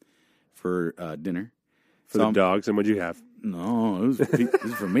home for dinner. For the dogs, and what'd you have? No, it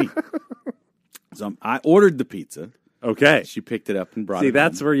was for me. So I ordered the pizza. Okay. She picked it up and brought See, it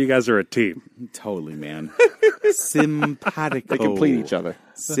that's home. where you guys are a team. Totally, man. Simpatico. They complete each other.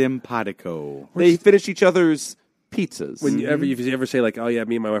 Simpatico. They finish each other's pizzas. When if you ever say, like, oh, yeah,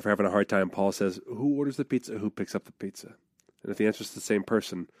 me and my wife are having a hard time, Paul says, who orders the pizza? Who picks up the pizza? And if the answer's the same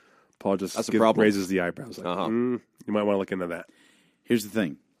person, Paul just raises the eyebrows. Like, you might want to look into that. Here's the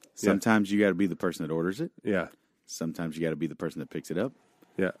thing. Sometimes you got to be the person that orders it. Yeah. Sometimes you got to be the person that picks it up.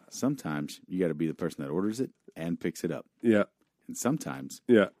 Yeah. Sometimes you got to be the person that orders it and picks it up. Yeah. And sometimes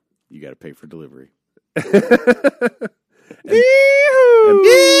Yeah. you got to pay for delivery.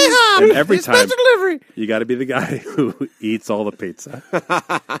 And every time you got to be the guy who eats all the pizza.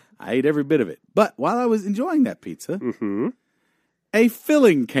 I ate every bit of it. But while I was enjoying that pizza, a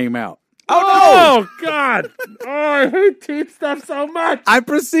filling came out. Oh, God. Oh, I hate teeth stuff so much. I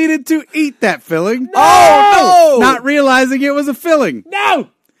proceeded to eat that filling. Oh, no. Not realizing it was a filling. No.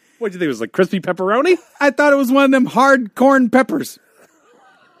 What did you think? It was like crispy pepperoni? I thought it was one of them hard corn peppers.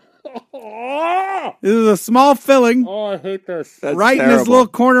 Oh, It was a small filling I hate this. That's right in this terrible. little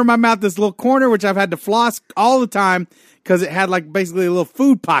corner of my mouth, this little corner, which I've had to floss all the time because it had like basically a little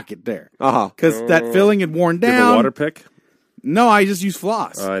food pocket there. Because that filling had worn Do you have down. a water pick? No, I just use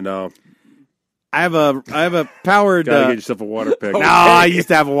floss. I know. I have a powered. Gotta get yourself a water pick. No, I used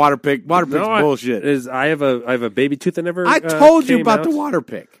to have a water pick. Water pick's No, bullshit. I have a baby tooth that never. I told you came about out. the water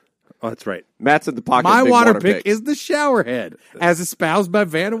pick. Oh, that's right. Matt's in the pocket. My big water pick is the shower head, as espoused by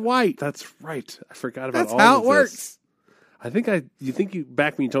Vanna White. That's right. I forgot about That's all how of it works. this. I think you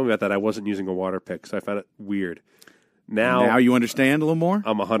back when you told me about that, I wasn't using a water pick, so I found it weird. Now you understand a little more.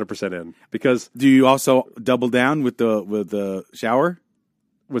 I'm 100% in because Do you also double down with the shower?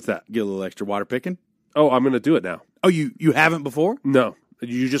 what's that? Get a little extra water picking. Oh, I'm going to do it now. Oh, you haven't before? No,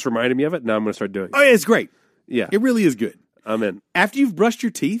 you just reminded me of it. Now I'm going to start doing it. Oh, yeah, it's great. Yeah, It really is good. I'm in. After you've brushed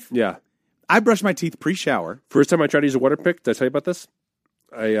your teeth, Yeah. I brush my teeth pre-shower. First time I tried to use a water pick, did I tell you about this?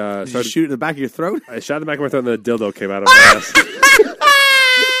 I Did you started. shoot it in the back of your throat? I shot in the back of my throat, and then a dildo came out of my ass.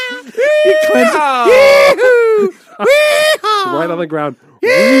 You cleanse it. Right on the ground.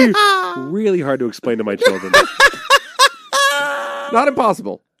 Really hard to explain to my children. Not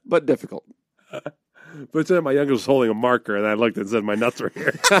impossible, but difficult. But then my youngest was holding a marker, and I looked and said, "My nuts are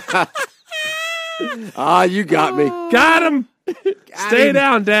here." You got me. Got him. Stay him.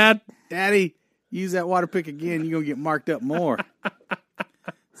 down, Dad. Daddy, use that water pick again. You're going to get marked up more.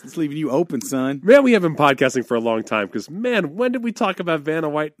 It's leaving you open, son. Man, we have been podcasting for a long time because, man, when did we talk about Vanna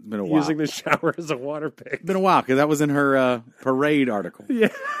White been a while. using the shower as a water pick? It's been a while because that was in her parade article Yeah,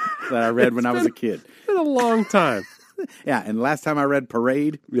 that I read when I was a kid. it's been a long time. Yeah, and last time I read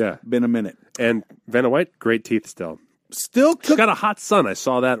parade, Yeah, been a minute. and Vanna White, great teeth still. Still She's got a hot son. I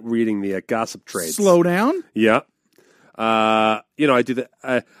saw that reading the gossip trades. slow down. Yeah. I do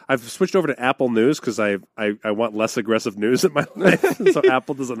that. I've switched over to Apple News because I want less aggressive news in my life. So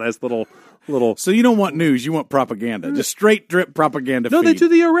Apple does a nice little. So you don't want news, you want propaganda. Just straight drip propaganda No, feed. they do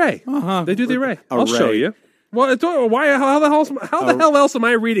the array. Uh-huh. They do the array. I'll Array. show you. Well, why? How the hell else am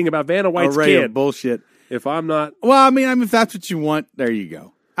I reading about Vanna White's Array kid of bullshit. if I'm not? Well, I mean, if that's what you want, there you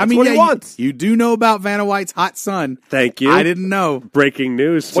go. what he wants. You do know about Vanna White's hot son. Thank you. I didn't know. Breaking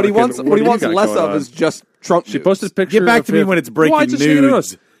news. What he wants less of is just Trump She news. posted a picture. Get back of to me him. when it's breaking Well, I just figured it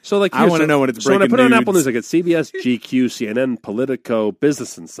nudes. out. So like, I wanna know when it's So when I breaking put it on Apple nudes. News, I get CBS, GQ, CNN, Politico,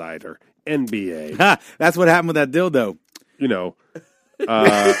 Business Insider, NBA. Ha, that's what happened with that dildo. You know.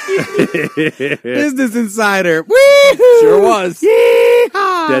 Business Insider. Woo-hoo! Sure was.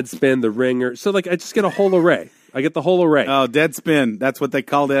 Yeehaw! Deadspin, The Ringer. So, like, I just get a whole array. I get the whole array. Oh, Deadspin. That's what they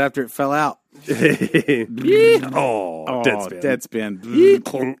called it after it fell out. Deadspin.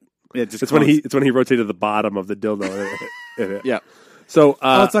 Deadspin. Yeah, just It's when he rotated the bottom of the dildo. Yeah. So,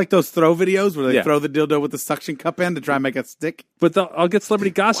 it's like those throw videos where they yeah. throw the dildo with the suction cup in to try and make it stick. but I'll get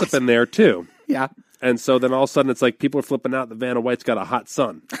celebrity gossip in there too. Yeah. And so then all of a sudden it's like people are flipping out that Vanna White's got a hot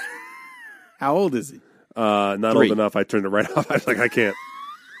son. How old is he? Not 3. old enough. I turned it right off. I was like, I can't.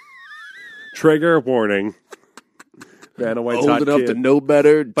 Trigger warning. Vanna White's Old hot enough kid. to know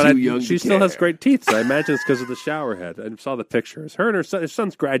better, But too young she to still has care. great teeth, so I imagine it's because of the shower head. I saw the pictures. Her and her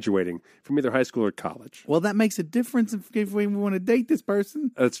son's graduating from either high school or college. Well, that makes a difference if we want to date this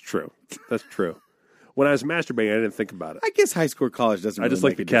person. That's true. That's true. When I was masturbating, I didn't think about it. I guess high school or college doesn't I really just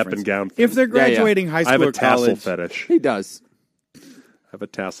like make the a cap difference. and gown thing. If they're graduating high I school have a or tassel college, fetish. He does. I have a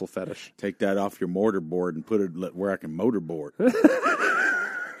tassel fetish. take that off your mortarboard and put it where I can motorboard.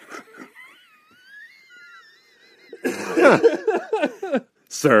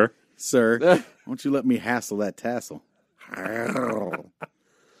 Sir. Sir, why don't you let me hassle that tassel?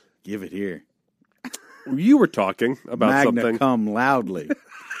 Give it here. You were talking about Magna something. cum loudly.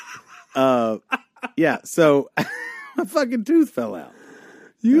 Yeah, so My fucking tooth fell out.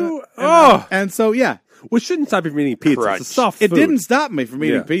 And so, yeah. Which shouldn't stop you from eating pizza. Crunch. It's a soft food. It didn't stop me from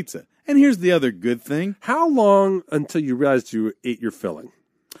eating pizza. And here's the other good thing. How long until you realized you ate your filling?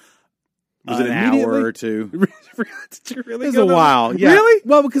 Was it an immediately? hour or two? Did you really It was go a that while. long? Yeah. Really?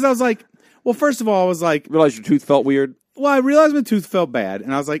 Well, because I was like, first of all, I was like, Realize your tooth felt weird? well, I realized my tooth felt bad,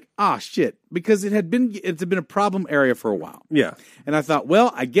 and I was like, shit, because it had been a problem area for a while. Yeah. And I thought,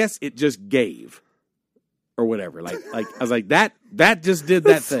 well, I guess it just gave. Or whatever. Like I was like, that just did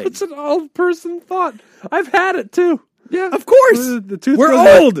that thing. Such an old person thought. I've had it too. Yeah. Of course. The tooth We're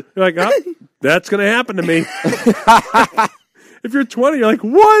goes old. back. You're like, that's going to happen to me. If you're 20, you're like,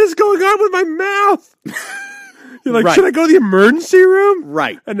 what is going on with my mouth? You're like, Right. should I go to the emergency room?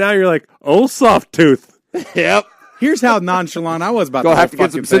 Right. And now you're like, oh, soft tooth. Yep. Here's how nonchalant I was about Go the have to whole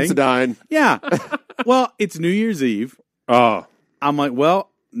get some fucking thing. Sensodyne. Yeah. Well, it's New Year's Eve. Oh. I'm like,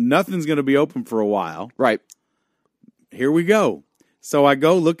 well, nothing's going to be open for a while. Right. Here we go. So I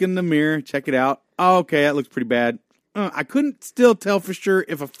go look in the mirror, check it out. Oh, okay, that looks pretty bad. I couldn't still tell for sure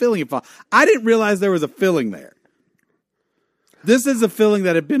if a filling had fallen. I didn't realize there was a filling there. This is a filling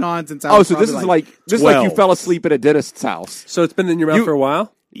that had been on since I was so this is probably this is like you 12. fell asleep at a dentist's house. So it's been in your mouth for a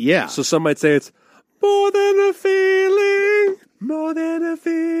while? Yeah. So some might say it's more than a feeling, more than a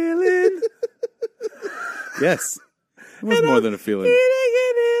feeling. Yes. It was more than a feeling. Eating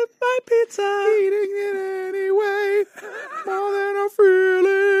it in my pizza. Eating it anyway. More than a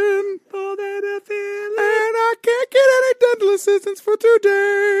feeling. More than a feeling. And I can't get any dental assistance for 2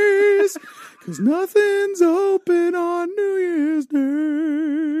 days. Because nothing's open on New Year's Day.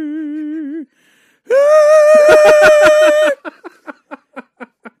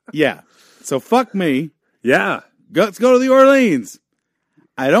 Yeah. So fuck me. Yeah. Let's go to the Orleans.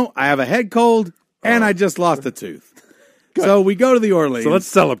 I have a head cold and I just lost a tooth. So we go to the Orleans. So let's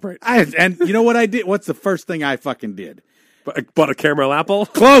celebrate. And you know what I did? What's the first thing I fucking did? Bought a caramel apple?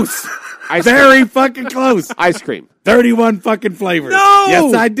 Close. Very fucking close. Ice cream. 31 fucking flavors. No!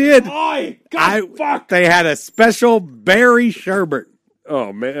 Yes, I did. Oh, God, fuck. They had a special berry sherbet.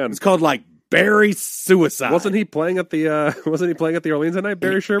 Oh, man. It's called like berry suicide. Wasn't he playing at the Orleans that night,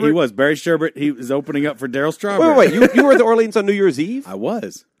 Barry Sherbert? He was. Berry sherbet. He was opening up for Daryl Strawberry. Wait. You were at the Orleans on New Year's Eve? I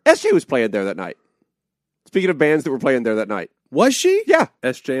was. SJ was playing there that night. Speaking of bands that were playing there that night. Was she? Yeah.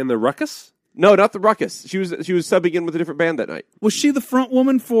 SJ and the Ruckus? No, not the Ruckus. She was subbing in with a different band that night. Was she the front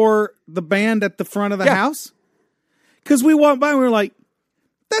woman for the band at the front of the Yeah. house? Because we walked by and we were like,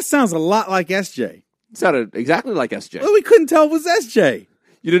 that sounds a lot like SJ. Sounded exactly like SJ. Well, we couldn't tell it was SJ.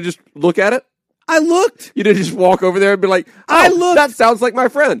 You didn't just look at it? I looked. You didn't just walk over there and be like, I looked. that sounds like my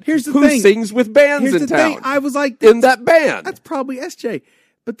friend. Here's the who thing. sings with bands Here's in the town. thing. I was like, in that band. that's probably SJ.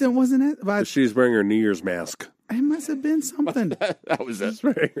 But then wasn't it? But She's wearing her New Year's mask. it must have been something. That was it. She's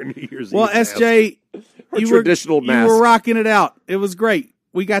wearing her New Year's Well, Eve mask. SJ, you traditional were mask. rocking it out. It was great.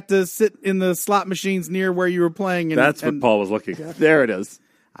 We got to sit in the slot machines near where you were playing. And, That's what and Paul was looking at. There it is.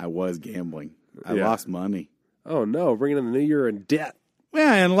 I was gambling. I Yeah. lost money. Oh, no. Bringing in the New Year in debt.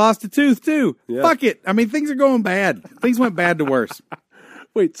 Yeah, and lost a tooth, too. Yeah. Fuck it. I mean, things are going bad. Things went bad to worse.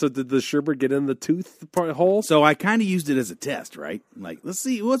 Wait, so did the sherbet get in the tooth hole? So I kind of used it as a test, right? Like, let's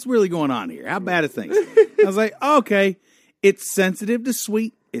see what's really going on here. How bad are things? I was like, okay, it's sensitive to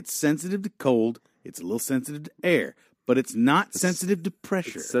sweet. It's sensitive to cold. It's a little sensitive to air. But it's not sensitive to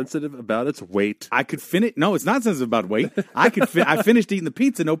pressure. Sensitive about its weight. I could finish. No, it's not sensitive about weight. I finished eating the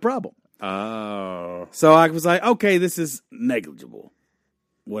pizza, no problem. Oh. So I was like, okay, this is negligible.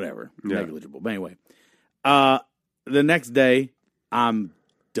 Whatever. Yeah. Negligible. But anyway, the next day, I'm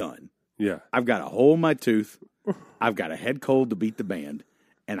done. Yeah. I've got a hole in my tooth. I've got a head cold to beat the band.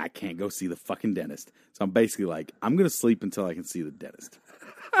 And I can't go see the fucking dentist. So I'm basically like, I'm going to sleep until I can see the dentist.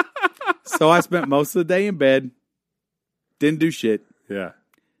 So I spent most of the day in bed. Didn't do shit. Yeah.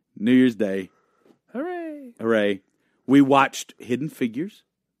 New Year's Day. Hooray. Hooray. We watched Hidden Figures.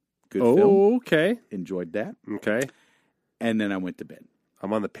 Good film. Oh, okay. Enjoyed that. Okay. And then I went to bed.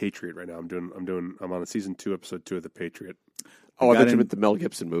 I'm on The Patriot right now. I'm on season 2, episode 2 of The Patriot. Oh, I got thought you in- meant the Mel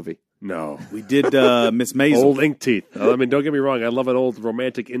Gibson movie. No. We did Miss Maisel. Old ink teeth. I mean, don't get me wrong. I love an old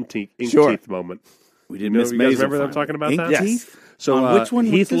romantic ink Sure. teeth moment. We did You know, Miss you Maisel. guys remember them finally. talking about Ink that? teeth? So On which one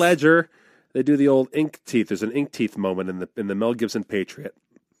was Heath this? Ledger, they do the old ink teeth. There's an ink teeth moment in the Mel Gibson Patriot.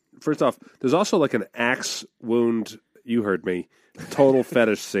 First off, there's also like an axe wound. You heard me. Total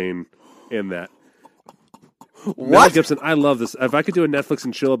fetish scene in that. Mel Gibson, I love this. If I could do a Netflix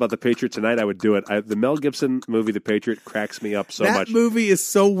and chill about The Patriot tonight, I would do it. The Mel Gibson movie, The Patriot, cracks me up so much. That movie is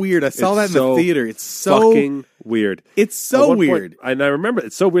so weird. I saw that in the theater. It's so fucking weird. It's so weird. And I remember,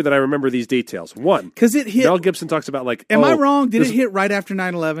 it's so weird that I remember these details. One, because it hit. Mel Gibson talks about Am I wrong? Did it hit right after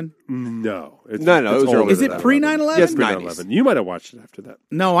 9/11? No. No, it was earlier. Is it pre 9/11? Yes, pre-9/11. You might have watched it after that.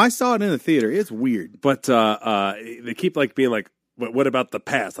 No, I saw it in the theater. It's weird. But they keep being like, what about the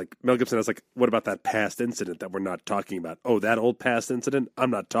past? Like Mel Gibson has what about that past incident that we're not talking about? Oh, that old past incident? I'm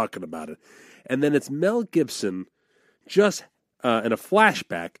not talking about it. And then it's Mel Gibson just in a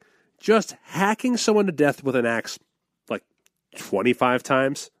flashback, just hacking someone to death with an axe 25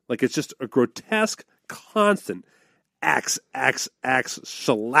 times. It's just a grotesque, constant axe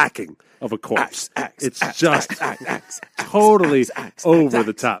shellacking of a corpse. It's just totally over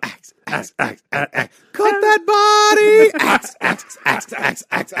the top. Cut that body!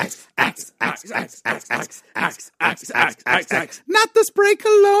 Not the spray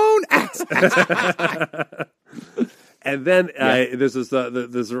cologne! And then there's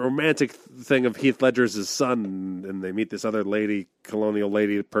this romantic thing of Heath Ledger's his son, and they meet this other colonial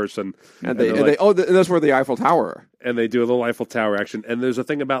lady person, and that's where the Eiffel Tower, and they do a little Eiffel Tower action. And there's a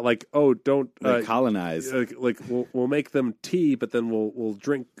thing about don't colonize. We'll make them tea, but then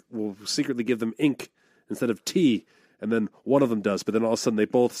we'll secretly give them ink instead of tea. And then one of them does, but then all of a sudden they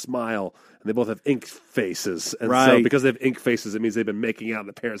both smile and they both have ink faces. And so because they have ink faces, it means they've been making out, and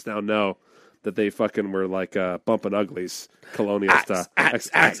the parents now know that they fucking were bumping uglies, colonial stuff. This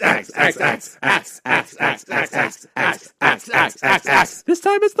time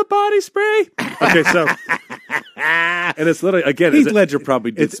it's the body spray. Okay, so and it's literally again. Heath Ledger probably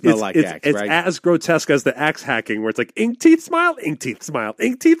did smell like axe, it's right? It's as grotesque as the axe hacking, where it's like ink teeth smile, ink teeth smile,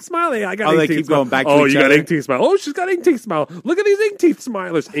 ink teeth smile. Yeah, I got. They ink teeth keep smile. going back. Oh, to each you other. got ink teeth smile. Oh, she's got ink teeth smile. Look at these ink teeth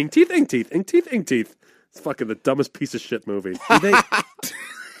smilers. Ink teeth, ink teeth, ink teeth, ink teeth. It's fucking the dumbest piece of shit movie.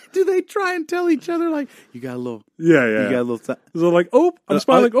 Do they try and tell each other you got a little? Yeah. You got a little. So oh, I'm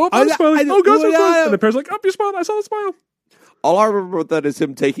smiling. Oh, I'm smiling. Oh, God, I'm smiling. And the parents oh, you smiled. I saw the smile. All I remember about that is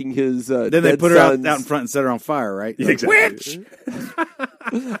him taking his. Then they put her out in front and set her on fire, right? Yeah, exactly. Witch.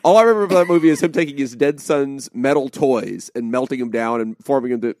 All I remember about that movie is him taking his dead son's metal toys and melting them down and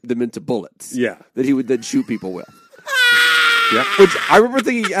forming them into bullets. Yeah, that he would then shoot people with. Yeah, which I remember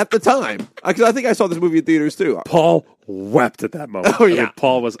thinking at the time, because I think I saw this movie in theaters too. Paul wept at that moment. Oh yeah,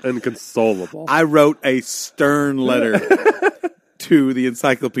 Paul was inconsolable. I wrote a stern letter to the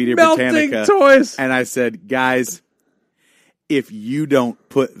Encyclopedia Britannica, toys, and I said, guys, if you don't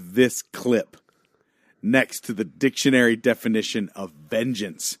put this clip next to the dictionary definition of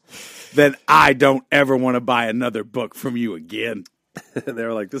vengeance, then I don't ever want to buy another book from you again. And they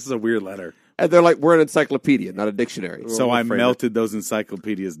were like, this is a weird letter. And they're like, we're an encyclopedia, not a dictionary. So I melted those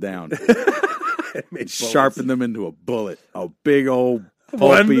encyclopedias down. Sharpened them into a bullet. A big old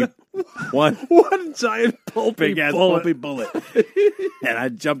pulpy. One giant pulpy big-ass bullet. pulpy bullet. And I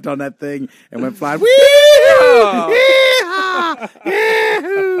jumped on that thing and went flying.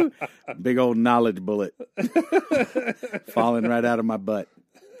 Big old knowledge bullet. Falling right out of my butt.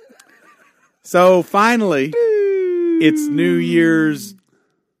 So finally, it's New Year's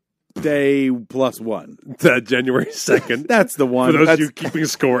Day +1. January 2nd. That's the one. For those of you keeping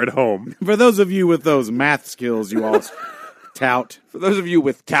score at home. For those of you with those math skills you all tout. For those of you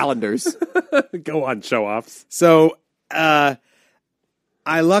with calendars. Go on, show-offs. So, I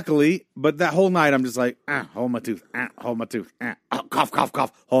luckily, but that whole night I'm just like, hold my tooth, hold my tooth, cough, cough,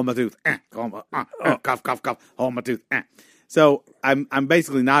 cough, hold my tooth, cough, cough, cough, hold my tooth. So I'm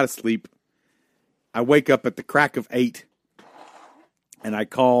basically not asleep. I wake up at the crack of 8, and I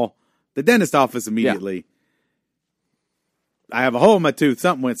call the dentist office immediately. Yeah. I have a hole in my tooth.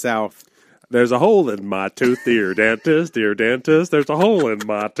 Something went south. There's a hole in my tooth, dear dentist, there's a hole in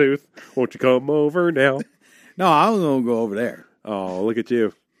my tooth. Won't you come over now? No, I was going to go over there. Oh, look at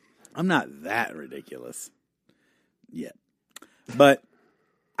you. I'm not that ridiculous yet. But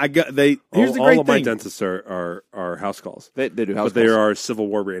I got here's the great thing. All of my dentists are house calls. They do house calls. But they are Civil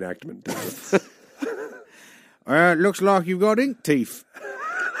War reenactment dentists. Looks like you've got ink teeth.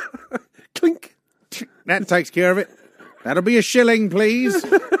 Clink. That takes care of it. That'll be $1, please.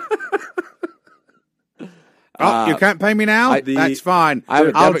 You can't pay me now? That's fine.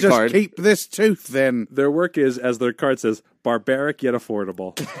 I'll just keep this tooth then. Their work is, as their card says, barbaric yet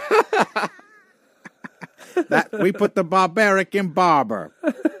affordable. We put the barbaric in barber.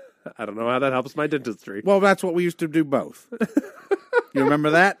 I don't know how that helps my dentistry. Well, that's what we used to do both. You remember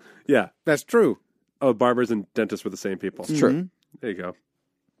that? Yeah. That's true. Oh, barbers and dentists were the same people. It's true. There you go.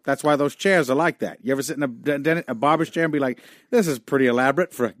 That's why those chairs are like that. You ever sit in a barber's chair and be like, this is pretty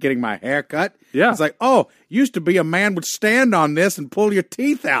elaborate for getting my hair cut? Yeah. It's like, oh, used to be a man would stand on this and pull your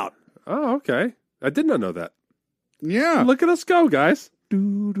teeth out. Oh, okay. I did not know that. Yeah. Look at us go, guys.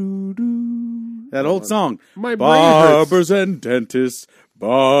 That old song. My brain hurts.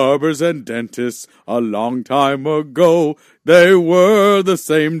 Barbers and dentists, a long time ago, they were the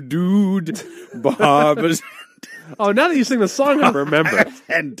same dude. Barbers Oh, now that you sing the song, I remember.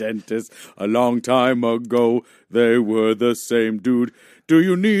 and dentists, a long time ago, they were the same dude. Do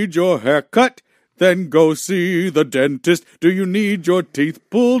you need your hair cut? Then go see the dentist. Do you need your teeth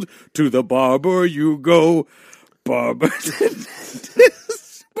pulled? To the barber you go. Barbers and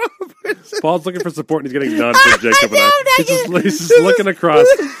dentists. Paul's looking for support, and he's getting none from Jacob and I. He's just looking across.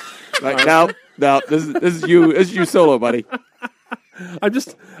 Right, no, this is you solo, buddy.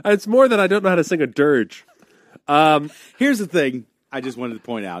 It's more that I don't know how to sing a dirge. Here's the thing I just wanted to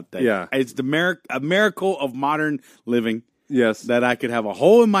point out. That it's a miracle of modern living. Yes. That I could have a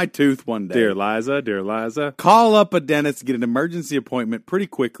hole in my tooth one day. Dear Liza. Call up a dentist, get an emergency appointment pretty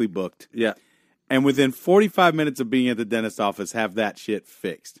quickly booked. Yeah. And within 45 minutes of being at the dentist's office, have that shit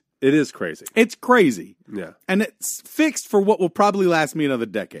fixed. It is crazy. It's crazy. Yeah. And it's fixed for what will probably last me another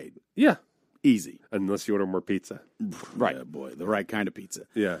decade. Yeah. Easy. Unless you order more pizza. Right. Yeah, boy, the right kind of pizza.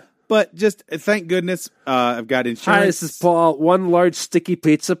 Yeah. But just thank goodness I've got insurance. Hi, this is Paul. One large sticky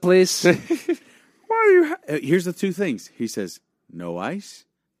pizza, please. Why are you here's the two things. He says, no ice,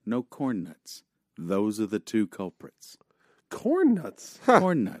 no corn nuts. Those are the two culprits. Corn nuts?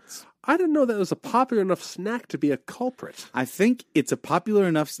 Corn nuts. I didn't know that was a popular enough snack to be a culprit. I think it's a popular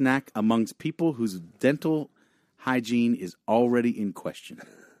enough snack amongst people whose dental hygiene is already in question.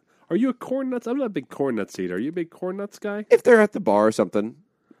 Are you a corn nuts? I'm not a big corn nuts eater. Are you a big corn nuts guy? If they're at the bar or something,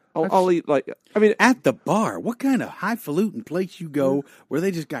 I'll eat At the bar, what kind of highfalutin place you go where they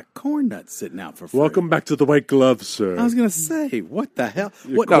just got corn nuts sitting out for free? Welcome back to the White Glove, sir. I was going to say, what the hell?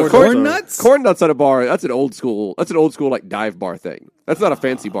 corn nuts? Corn nuts at a bar. That's an old school like dive bar thing. That's not a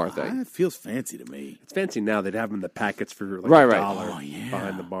fancy bar thing. It feels fancy to me. It's fancy now. They'd have them in the packets for like Right. $1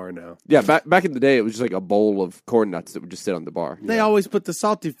 behind the bar now. Yeah, back in the day, it was just like a bowl of corn nuts that would just sit on the bar. They always put the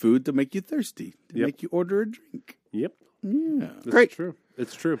salty food to make you thirsty, to make you order a drink. Yep. Yeah. Great. True.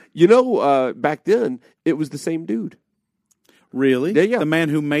 It's true. You know, back then, it was the same dude. Really? Yeah. The man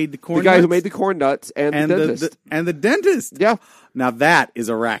who made the corn nuts? The guy who made the corn nuts and the dentist. And the dentist. Yeah. Now that is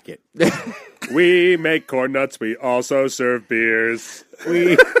a racket. We make corn nuts. We also serve beers.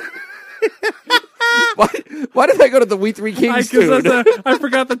 Why did I go to the We Three Kings tune? I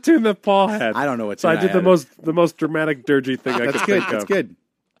forgot the tune that Paul had. I don't know what So tune I did the most dramatic dirgy thing I could think of. That's good.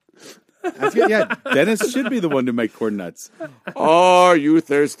 That's good. Yeah, Dennis should be the one to make corn nuts. Are you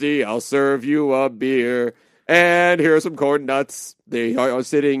thirsty? I'll serve you a beer. And here are some corn nuts. They are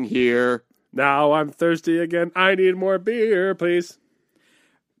sitting here. Now I'm thirsty again. I need more beer, please.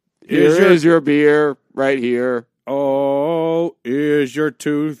 Here is your beer right here. Oh, is your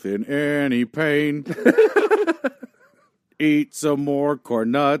tooth in any pain? Eat some more corn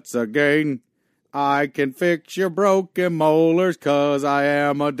nuts again. I can fix your broken molars 'cause I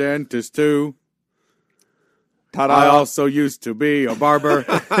am a dentist too. Ta-da. I also used to be a barber.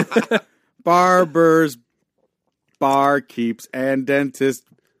 Barbers, barkeeps, and dentist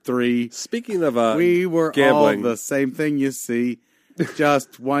 3. Speaking of we were gambling. all the same thing, you see.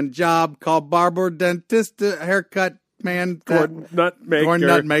 Just one job called barber, dentist, haircut man, corn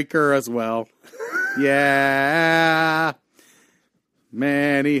nut maker as well. Yeah.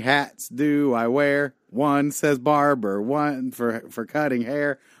 Many hats do I wear. One says barber, one for cutting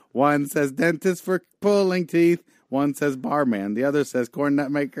hair. One says dentist for pulling teeth. One says barman. The other says corn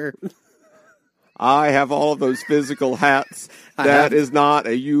nut maker. I have all of those physical hats. That is not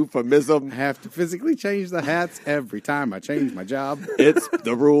a euphemism. I have to physically change the hats every time I change my job. It's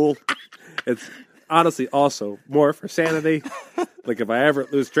the rule. It's honestly also more for sanity. Like if I ever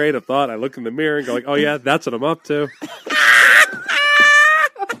lose train of thought, I look in the mirror and go like, oh yeah, that's what I'm up to.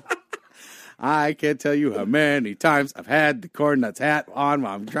 I can't tell you how many times I've had the corn nuts hat on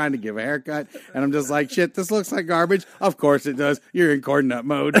while I'm trying to give a haircut, and I'm just like, shit, this looks like garbage. Of course it does. You're in corn nut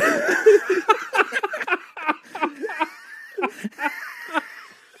mode.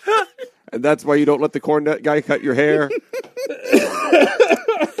 And that's why you don't let the corn nut guy cut your hair.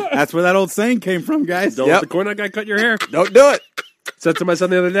 That's where that old saying came from, guys. Don't let the corn nut guy cut your hair. Don't do it. Said to my son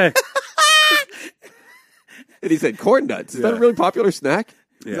the other day. And he said, corn nuts. Is that a really popular snack?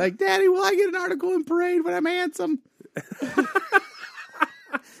 He's like, Daddy, will I get an article in Parade when I'm handsome?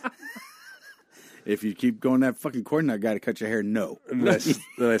 If you keep going that fucking corn nut guy to cut your hair, no. And then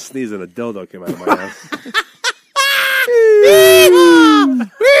I sneezed and a dildo came out of my ass.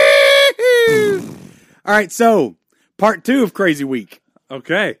 Woo-hoo! All right, so part 2 of Crazy Week.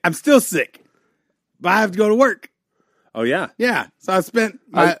 Okay. I'm still sick, but I have to go to work. Oh, yeah. Yeah, so I spent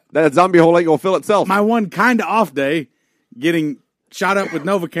That zombie hole ain't gonna fill itself. my one kind of off day getting shot up with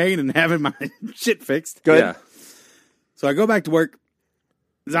Novocaine and having my shit fixed. Good. Yeah. So I go back to work.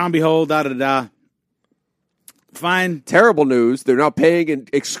 Zombie hole, da-da-da. Fine. Terrible news. They're now paying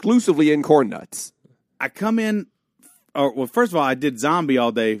exclusively in corn nuts. I come in. Well, first of all, I did zombie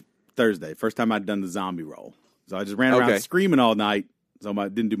all day Thursday. First time I'd done the zombie roll. So I just ran around Okay. screaming all night. So I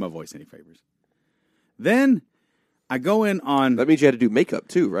didn't do my voice any favors. Then I go in on. That means you had to do makeup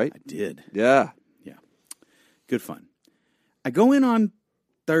too, right? I did. Yeah. Yeah. Good fun. I go in on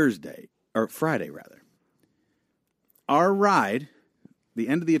Thursday, or Friday rather. Our ride, the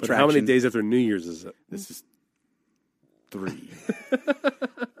end of the But attraction. how many days after New Year's is it? This is 3.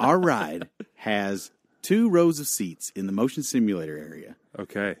 Our ride has 2 rows of seats in the motion simulator area.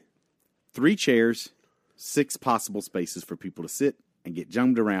 Okay. 3 chairs, 6 possible spaces for people to sit and get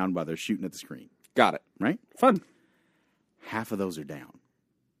jumped around while they're shooting at the screen. Got it. Right? Fun. Half of those are down.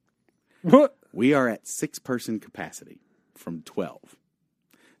 What? We are at 6-person capacity from 12.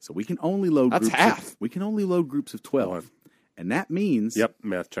 So we can only load That's groups half. we can only load groups of 12. And that means Yep,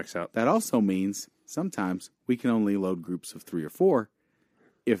 math checks out. that also means sometimes we can only load groups of 3 or 4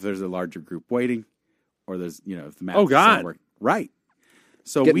 if there's a larger group waiting or there's, if the math Oh, doesn't God. work. Right.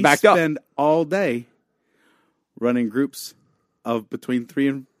 So Getting we backed up. spend all day running groups of between 3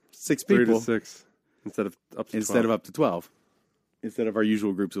 and 6 3 people to 6 instead of up to 12. instead of up to 12. Instead of our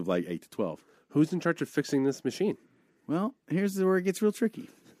usual groups of like 8 to 12. Who's in charge of fixing this machine? Well, here's where it gets real tricky.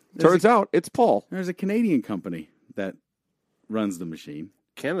 Turns out it's Paul. There's a Canadian company that runs the machine.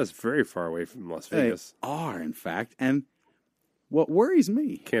 Canada's very far away from Las They Vegas. are, in fact. And what worries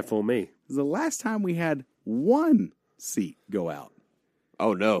me Can't fool me. is the last time we had 1 seat go out,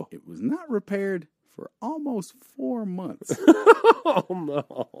 Oh no. it was not repaired for almost 4 months. Oh,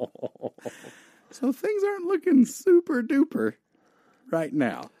 no. So things aren't looking super duper right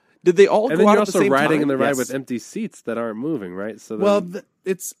now. Did they all And go then out you're at the also same riding time? in the ride Yes. with empty seats that aren't moving, right? So then, Well,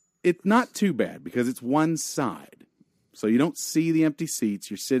 it's not too bad because it's one side. So you don't see the empty seats.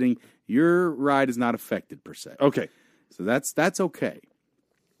 You're sitting. Your ride is not affected per se. okay. So that's okay.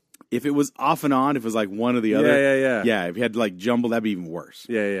 If it was off and on, if it was like one or the other. Yeah. Yeah, if you had to like jumble, that'd be even worse.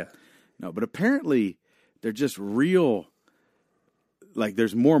 Yeah. No, but apparently they're just real, like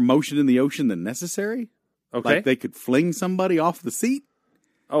there's more motion in the ocean than necessary. Okay. Like they could fling somebody off the seat.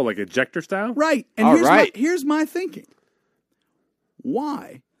 Oh, like ejector style? Right. And All here's, right. here's my thinking.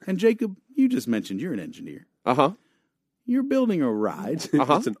 Why? And Jacob, you just mentioned you're an engineer. Uh-huh. You're building a ride.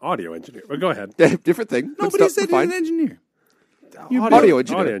 It's an audio engineer. But go ahead. Different thing. No, Good but he stuff, said fine. you're an engineer. Audio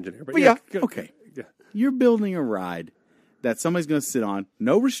engineer. Audio engineer. But But yeah. go- Okay. Yeah. You're building a ride that somebody's going to sit on.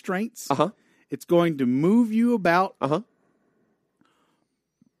 No restraints. Uh-huh. It's going to move you about. Uh-huh.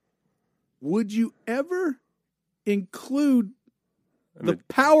 Would you ever include the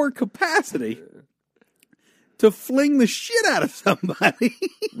power capacity to fling the shit out of somebody?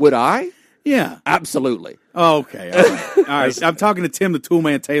 Would I? Yeah. Absolutely. Okay. All right. All right. I'm talking to Tim the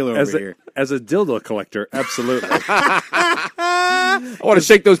Toolman Taylor As over a, here. as a dildo collector, absolutely. I want to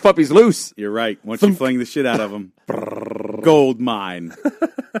shake those puppies loose. You're right. Once you fling the shit out of them, gold mine.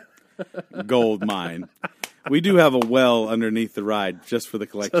 Gold mine. We do have a well underneath the ride just for the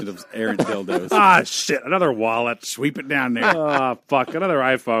collection of errant dildos. Ah, shit. Another wallet. Sweep it down there. Ah, fuck. Another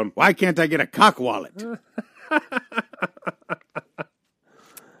iPhone. Why can't I get a cock wallet?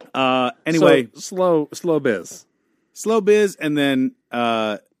 Anyway, So, slow biz. slow biz, and then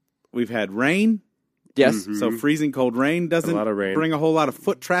we've had rain. Yes. So freezing cold rain doesn't A lot of rain. bring a whole lot of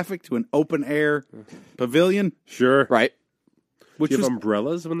foot traffic to an open air pavilion, Sure. Right. which Do you was, have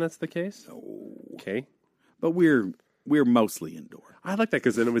umbrellas when that's the case? Okay. but we're mostly indoor. I like that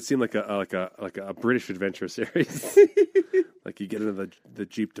because then it would seem like a British adventure series. Like you get into the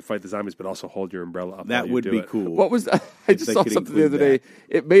Jeep to fight the zombies, but also hold your umbrella up. That while you would do be it. cool. What was that? I just they saw could something the include other day.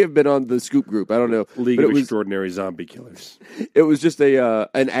 It may have been on the Scoop group. I don't know. League but of it was, Extraordinary Zombie Killers. it was just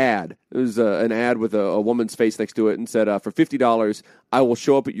an ad. It was an ad with a woman's face next to it and said, for $50, I will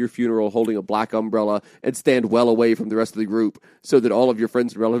show up at your funeral holding a black umbrella and stand well away from the rest of the group so that all of your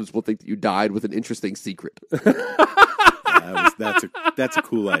friends and relatives will think that you died with an interesting secret. That's a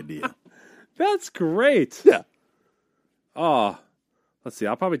cool idea. That's great. Yeah. Oh, let's see.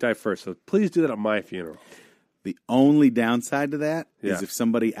 I'll probably die first, so please do that at my funeral. The only downside to that is Yeah. if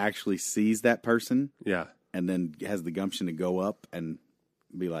somebody actually sees that person Yeah. and then has the gumption to go up and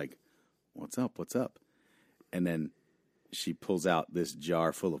be like, "What's up? What's up?" And then she pulls out this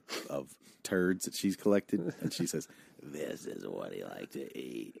jar full of turds that she's collected, and she says, This is what he liked to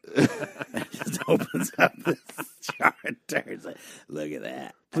eat. Just opens up this jar and turns it. Look at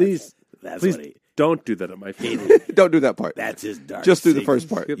that. Please, That's please what he... don't do that at my feet. Don't do that part. That's his dark Just do the secret. first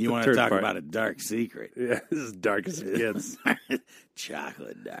part. You the want to third talk part. about a dark secret. Yeah, this is dark as it gets.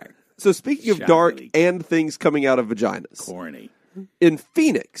 Chocolate dark. So speaking of dark Chocolatey. and things coming out of vaginas, Corny. in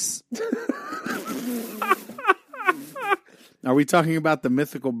Phoenix, Are we talking about the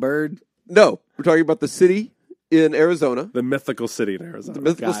mythical bird? no, we're talking about the city in Arizona, The mythical city in Arizona. the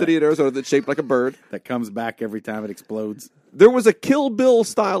mythical Got city in Arizona that's shaped like a bird. That comes back every time it explodes. There was a Kill Bill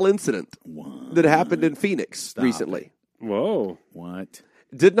style incident that happened in Phoenix recently. Whoa. What?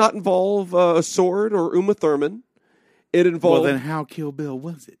 Did not involve a sword or Uma Thurman. It Well, involved then how Kill Bill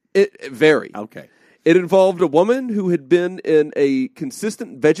was it? it very. Okay. It involved a woman who had been in a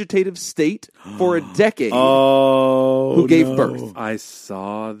consistent vegetative state for a decade, Oh, who gave no. birth. I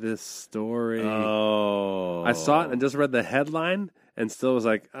saw this story. Oh. I saw it and just read the headline and still was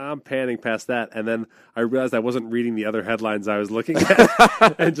like, I'm panning past that. And then I realized I wasn't reading the other headlines I was looking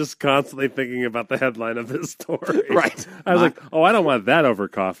at and just constantly thinking about the headline of this story. Right. I was like, oh, I don't want that over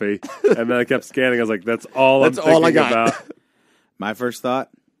coffee. And then I kept scanning. I was like, that's all That's I'm thinking all I got. about. My first thought,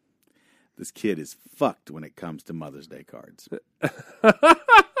 this kid is fucked when it comes to Mother's Day cards.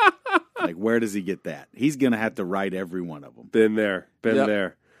 Like, where does he get that? He's going to have to write every one of them. Been there. Been Yep.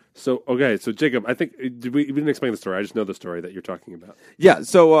 there. So, okay. So, Jacob, I think, we didn't explain the story. I just know the story that you're talking about. Yeah,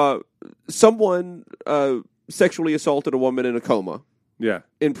 so someone sexually assaulted a woman in a coma, Yeah.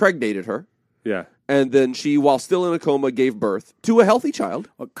 impregnated her, Yeah. and then she, while still in a coma, gave birth to a healthy child.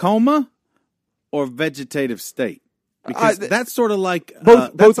 A coma or vegetative state? Because that's sort of like...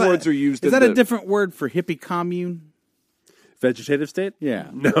 Both that's words are used Is in that a the- different word for hippie commune? Vegetative state?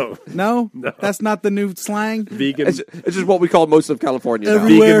 Yeah. No. No? That's not the new slang? Vegan. It's just what we call most of California now.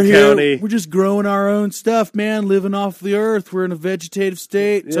 Everywhere Vegan here, county. we're just growing our own stuff, man. Living off the earth. We're in a vegetative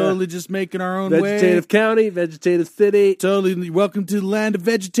state. Yeah. Totally just making our own Vegetative way. county, vegetative city. Totally. Welcome to the land of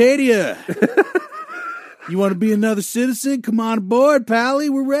Vegetatia. You want to be another citizen? Come on aboard,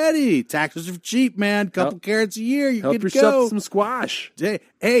 Pally. We're ready. Taxes are cheap, man. Couple carrots a year. You're Help good to yourself go. to some squash.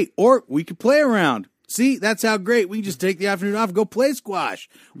 Hey, or we could play around. See, that's how great. We can just take the afternoon off and go play squash.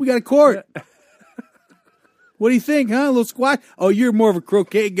 We got a court. What do you think, huh? A little squash? Oh, you're more of a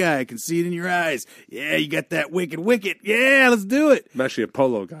croquet guy. I can see it in your eyes. Yeah, you got that wicked. Yeah, let's do it. I'm actually a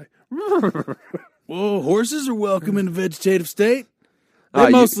polo guy. Whoa, horses are welcome in a vegetative state. They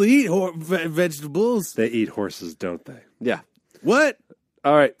You- mostly eat vegetables. They eat horses, don't they? Yeah. What?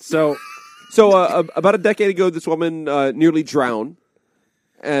 All right, so So about a decade ago, this woman nearly drowned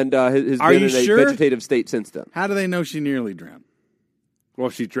and has Are been you in a sure? vegetative state since then. How do they know she nearly drowned? well,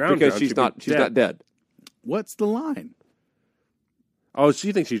 she drowned Because drowned, she's she'd be not dead. What's the line? Oh,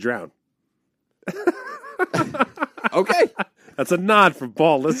 she thinks she drowned. Okay. That's a nod from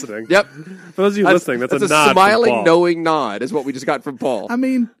Paul listening. Yep. For those of you listening, that's a a nod smiling, from Paul. knowing nod is what we just got from Paul. I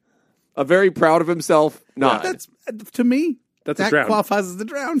mean, A very proud of himself nod. that's to me. That's a that drown. qualifies as the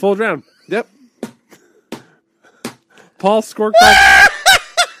drown. Full drown. Yep. Paul's scorecard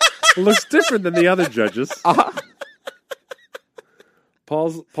looks different than the other judges.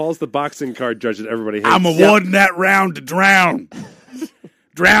 Paul's the boxing card judge that everybody hates. I'm awarding that round to Drown.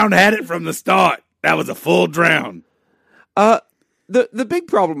 Drown had it from the start. That was a full drown. The big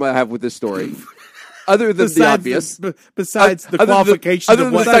problem I have with this story, other than the obvious, Besides the other than qualifications other of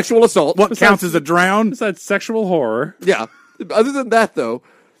than what, the sexual assault, what counts as a drown. Besides sexual horror. yeah. Other than that, though,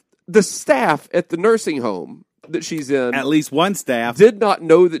 the staff at the nursing home that she's in At least one staff. did not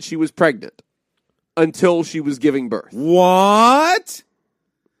know that she was pregnant until she was giving birth. What?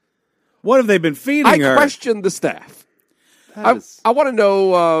 What have they been feeding I her? questioned the staff. That is- I want to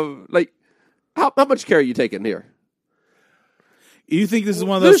know, how much care are you taking here? You think this is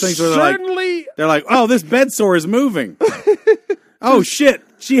one of those things where certainly they're like, oh, this bed sore is moving. Oh, shit.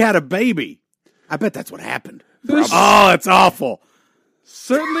 She had a baby. I bet that's what happened. Oh, it's awful.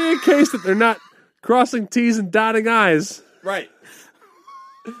 certainly a case that they're not crossing T's and dotting I's. Right.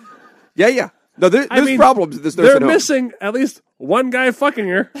 Yeah. No, there's problems in this They're nursing home. missing at least one guy fucking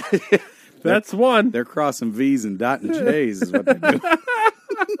her. That's one. They're crossing V's and dotting J's is what they do.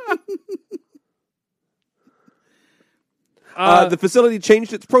 The facility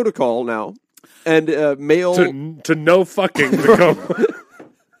changed its protocol now, and male. To no fucking to go.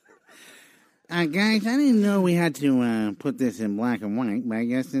 Guys, I didn't know we had to put this in black and white, but I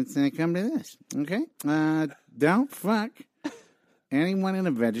guess it's come to this. Okay? Don't fuck anyone in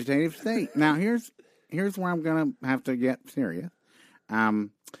a vegetative state. Now, here's where I'm gonna have to get serious.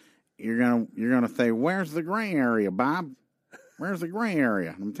 You're gonna say, "Where's the gray area, Bob? Where's the gray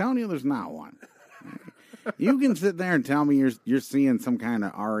area?" I'm telling you, there's not one. You can sit there and tell me you're seeing some kind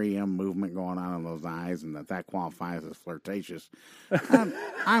of REM movement going on in those eyes, and that qualifies as flirtatious.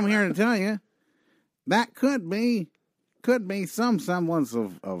 I'm here to tell you that could be some semblance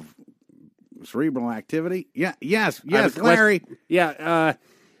of cerebral activity. Yeah, yes, Larry. Yeah,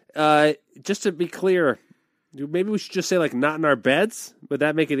 just to be clear, maybe we should just say like not in our beds. Would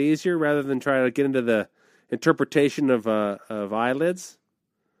that make it easier rather than try to get into the interpretation of eyelids?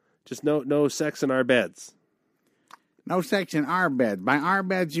 Just no sex in our beds. No sex in our bed. By our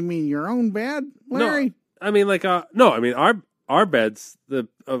beds, you mean your own bed, Larry? No, I mean like our beds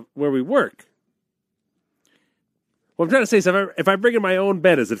where we work. What I'm trying to say is if I bring in my own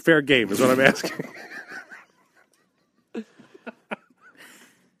bed, is it fair game? Is what I'm asking.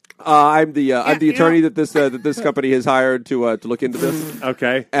 I'm the attorney that this company has hired to look into this.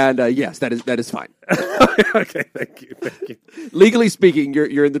 Okay, and yes, that is fine. Okay, thank you. Legally speaking,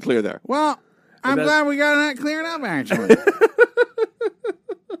 you're in the clear there. Well, I'm glad we got that cleared up. Actually,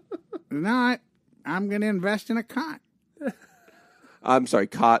 now I'm going to invest in a cot. I'm sorry,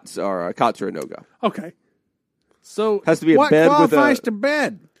 cots are a no-go. Okay, so has to be a what bed with qualifies to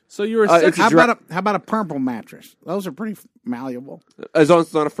bed? So you're how about a purple mattress? Those are pretty malleable. As long as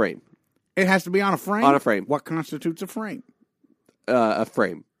it's on a frame. It has to be on a frame? On a frame. What constitutes a frame? A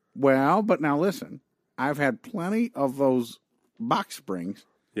frame. Well, but now listen. I've had plenty of those box springs.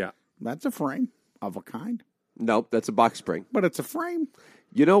 Yeah. That's a frame of a kind. Nope, that's a box spring. But it's a frame.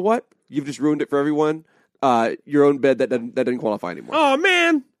 You know what? You've just ruined it for everyone. Your own bed, that doesn't qualify anymore. Oh,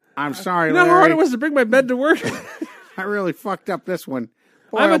 man. I'm sorry, you know Larry. how hard it was to bring my bed to work? I really fucked up this one.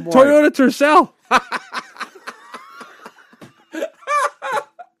 Boy, I'm a Toyota Tercel.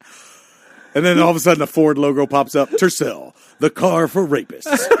 And then all of a sudden a Ford logo pops up. Tercel, the car for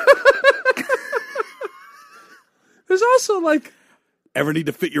rapists. There's also like... Ever need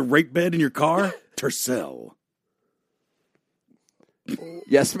to fit your rape bed in your car? Tercel.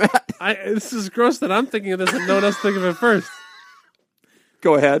 Yes, Matt? This is gross that I'm thinking of this and no one else think of it first.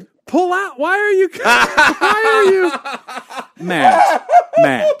 Go ahead. Pull out. Why are you... Matt.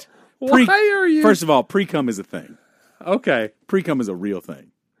 Why are you... First of all, pre-cum is a thing. Okay. Pre-cum is a real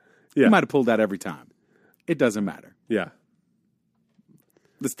thing. Yeah. You might have pulled that every time. It doesn't matter. Yeah.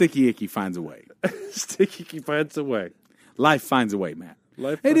 The sticky icky finds a way. Sticky icky finds a way. Life finds a way, Matt.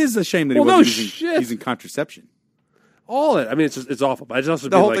 It is a shame that he Well, wasn't using contraception. All it. I mean, it's awful. But I just also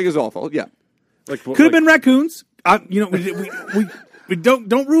the whole thing is awful. Yeah. Could have been raccoons. We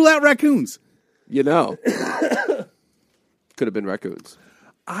don't rule out raccoons. You know. Could have been raccoons.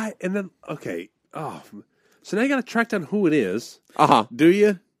 Okay. Oh, so now you got to track down who it is. Do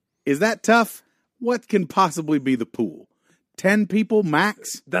you? Is that tough? What can possibly be the pool? 10 people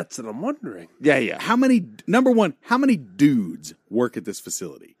max? That's what I'm wondering. Yeah. Number one, how many dudes work at this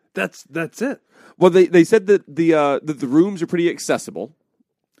facility? That's it. Well, they said that the rooms are pretty accessible.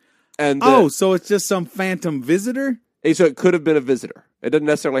 And so it's just some phantom visitor? So it could have been a visitor. It doesn't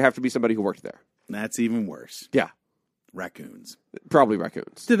necessarily have to be somebody who worked there. That's even worse. Yeah. Raccoons. Probably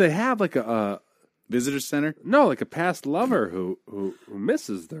raccoons. Do they have like a visitor center? No, like a past lover who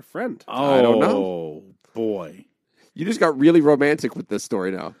misses their friend. Oh, I don't know. Boy. You just got really romantic with this story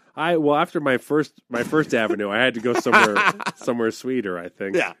now. After my first avenue, I had to go somewhere sweeter, I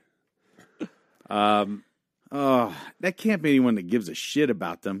think. Yeah. That can't be anyone that gives a shit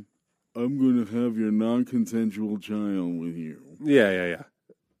about them. I'm going to have your non-consensual child with you. Yeah.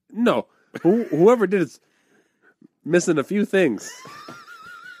 No, whoever did it's missing a few things.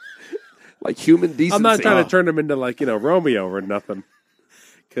 Like human decency. I'm not trying to turn him into Romeo or nothing.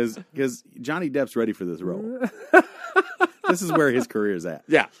 Because Johnny Depp's ready for this role. This is where his career is at.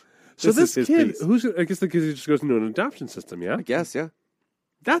 Yeah. So this kid, I guess the kid just goes into an adoption system, yeah? I guess, yeah.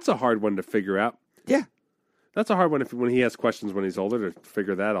 That's a hard one to figure out. Yeah. That's a hard one when he has questions when he's older to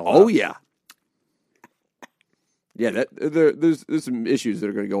figure that all out. Oh, yeah. Yeah, there's some issues that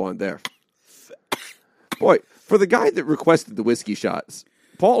are going to go on there. Boy, for the guy that requested the whiskey shots,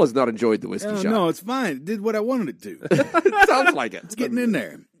 Paul has not enjoyed the whiskey shot. No, it's fine. It did what I wanted it to. Sounds like it. It's getting in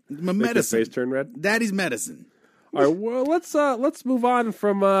there. My Make medicine. your face turn red? Daddy's medicine. All right, well, let's move on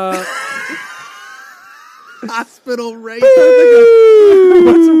from hospital rape.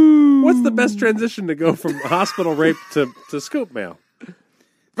 What's the best transition to go from hospital rape to Scoopmail?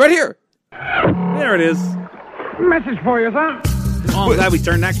 Right here. There it is. Message for you, son. Oh, I'm glad we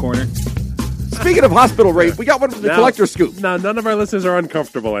turned that corner. Speaking of hospital rape, we got one from the collector scoop. Now, none of our listeners are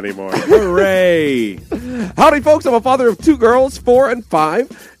uncomfortable anymore. Hooray. Howdy, folks. I'm a father of 2 girls, 4 and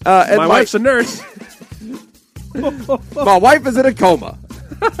 5. And my wife's a nurse. My wife is in a coma.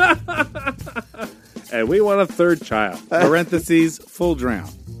 And we want a 3rd child. Parentheses, full drown.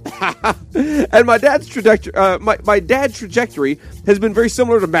 And my dad's trajectory, my dad's trajectory has been very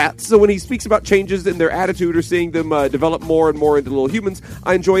similar to Matt's. So when he speaks about changes in their attitude or seeing them develop more and more into little humans,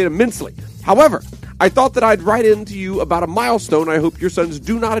 I enjoy it immensely. However, I thought that I'd write in to you about a milestone I hope your sons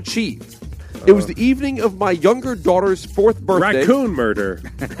do not achieve. It was the evening of my younger daughter's 4th birthday. Raccoon murder.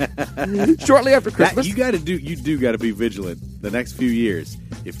 Shortly after Christmas. You got to be vigilant the next few years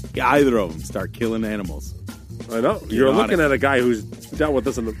if either of them start killing animals. I know. You're looking at a guy who's dealt with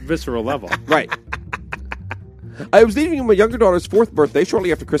this on a visceral level. Right. It was the evening of my younger daughter's 4th birthday,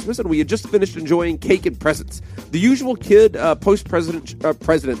 shortly after Christmas, and we had just finished enjoying cake and presents. The usual kid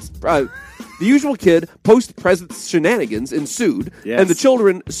post-presents shenanigans ensued, and the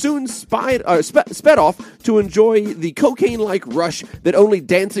children soon sped off to enjoy the cocaine-like rush that only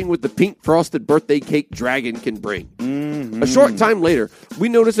dancing with the pink frosted birthday cake dragon can bring. A short time later, we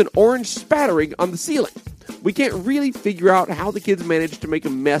noticed an orange spattering on the ceiling. We can't really figure out how the kids managed to make a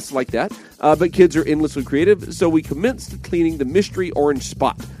mess like that, but kids are endlessly creative, so we commenced cleaning the mystery orange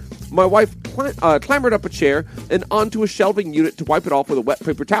spot. My wife clambered up a chair and onto a shelving unit to wipe it off with a wet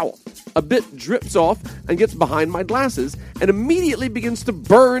paper towel. A bit drips off and gets behind my glasses and immediately begins to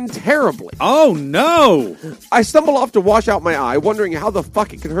burn terribly. Oh, no! I stumble off to wash out my eye, wondering how the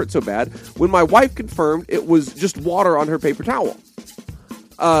fuck it could hurt so bad, when my wife confirmed it was just water on her paper towel.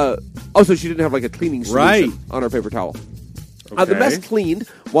 So she didn't have like a cleaning solution on her paper towel. The mess cleaned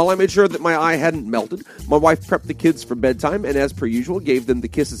while I made sure that my eye hadn't melted. My wife prepped the kids for bedtime and, as per usual, gave them the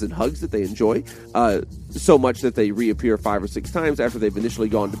kisses and hugs that they enjoy, so much that they reappear 5 or 6 times after they've initially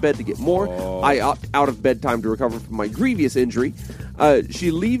gone to bed to get more. I opt out of bedtime to recover from my grievous injury.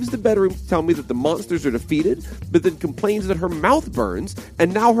 She leaves the bedroom to tell me that the monsters are defeated, but then complains that her mouth burns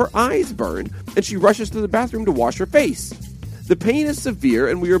and now her eyes burn, and she rushes to the bathroom to wash her face. The pain is severe,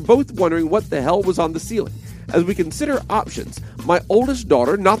 and we are both wondering what the hell was on the ceiling. As we consider options, my oldest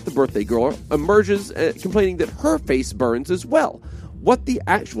daughter, not the birthday girl, emerges complaining that her face burns as well. What the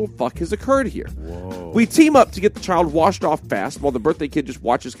actual fuck has occurred here? Whoa. We team up to get the child washed off fast while the birthday kid just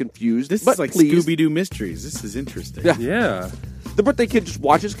watches confused. This is like Scooby-Doo Mysteries. This is interesting. Yeah. The birthday kid just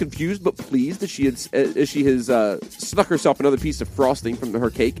watches confused but pleased as she has snuck herself another piece of frosting from her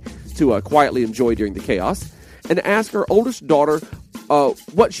cake to quietly enjoy during the chaos, and asked her oldest daughter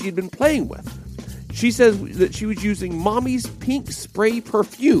what she had been playing with. She says that she was using Mommy's pink spray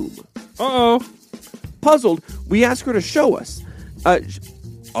perfume. Uh-oh. Puzzled, we ask her to show us.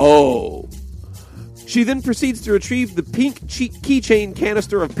 She then proceeds to retrieve the pink keychain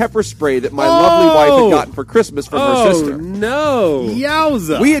canister of pepper spray that my lovely wife had gotten for Christmas from her sister. No.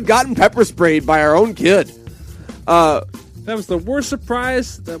 Yowza. We had gotten pepper sprayed by our own kid. That was the worst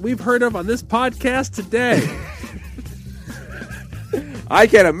surprise that we've heard of on this podcast today. I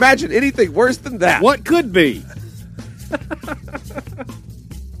can't imagine anything worse than that. What could be?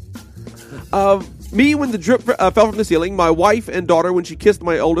 Me, when the drip fell from the ceiling, my wife and daughter when she kissed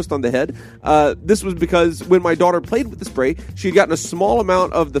my oldest on the head. This was because when my daughter played with the spray, she had gotten a small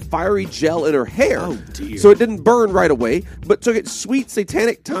amount of the fiery gel in her hair. Oh, dear. So it didn't burn right away, but took its sweet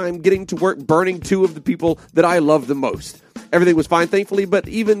satanic time getting to work burning 2 of the people that I love the most. Everything was fine, thankfully, but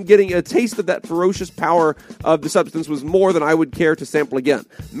even getting a taste of that ferocious power of the substance was more than I would care to sample again.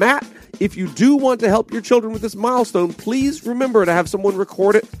 Matt, if you do want to help your children with this milestone, please remember to have someone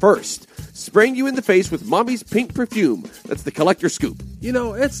record it first. Spraying you in the face with Mommy's pink perfume. That's the collector scoop. You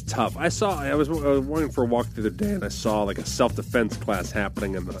know, it's tough. I was walking for a walk the other day, and I saw like a self-defense class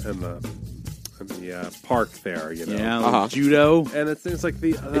happening in the park there, you know. Yeah, judo. And it's like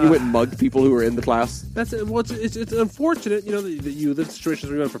the... and you went and mugged people who were in the class? That's it. Well, it's unfortunate, you know, that you live in situations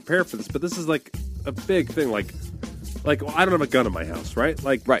where you want to prepare for this, but this is like a big thing. Like I don't have a gun in my house, right?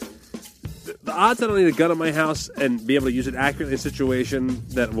 Like, right. The odds that I don't need a gun in my house and be able to use it accurately in a situation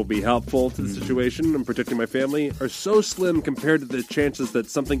that will be helpful to the situation and protecting my family are so slim compared to the chances that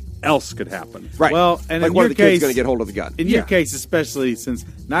something else could happen. Right. Well, and like in one your of the kids case, going to get hold of the gun. In your case, especially since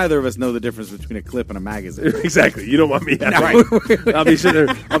neither of us know the difference between a clip and a magazine. Exactly. You don't want me right. I'll be sitting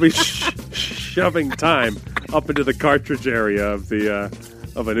there. I'll be shoving time up into the cartridge area of an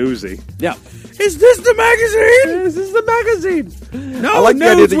Uzi. Yeah. Is this the magazine? Is this the magazine? No, I like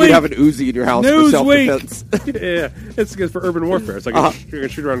the idea that you have an Uzi in your house for self-defense. Yeah, it's good for urban warfare. It's like you're going to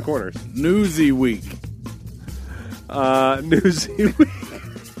shoot around corners. Newsy Week. Newsy Week.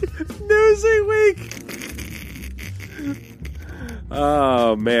 Newsy Week.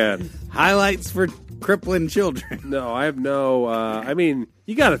 Oh, man. Highlights for crippling children. No, I have no... I mean,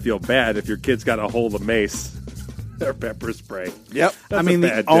 you got to feel bad if your kid's got a hold of mace. Or pepper spray. Yep. I mean,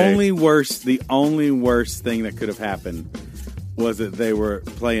 the only worst thing that could have happened was that they were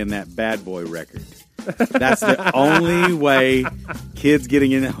playing that Bad Boy record. That's the only way kids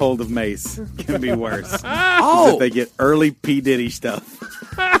getting in hold of Mace can be worse. If they get early P. Diddy stuff.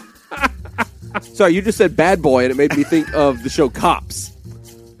 Sorry, you just said bad boy, and it made me think of the show Cops.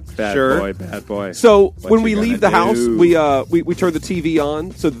 Bad boy. So when you we gonna leave the do? house, we turn the TV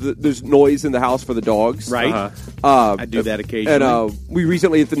on so there's noise in the house for the dogs. Right. I do that occasionally. And we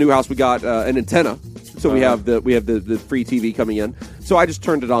recently at the new house we got an antenna, so we have the free TV coming in. So I just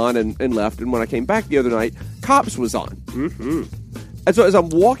turned it on and left. And when I came back the other night, Cops was on. Mm-hmm. And so as I'm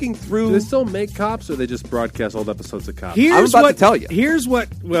walking through, Do they still make Cops, or they just broadcast old episodes of Cops? I was about to tell you.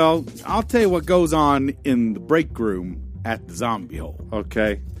 Well, I'll tell you what goes on in the break room at the zombie hole.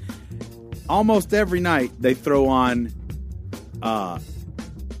 Okay. Almost every night they throw on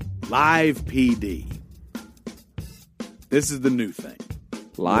Live PD. This is the new thing.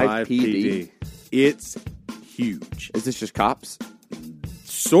 Live PD. It's huge. Is this just Cops?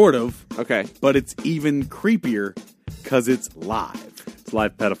 Sort of. Okay. But it's even creepier because it's live. It's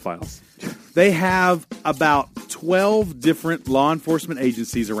live pedophiles. They have about 12 different law enforcement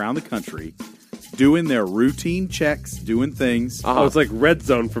agencies around the country doing their routine checks, doing things. Oh, it's like Red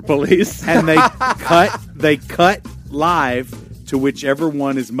Zone for police. And they cut live to whichever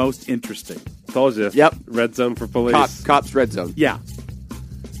one is most interesting. Told you. Yep. Red Zone for police. Cops Red Zone. Yeah.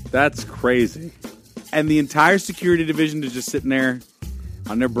 That's crazy. And the entire security division is just sitting there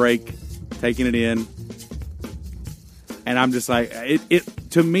on their break, taking it in. And I'm just like,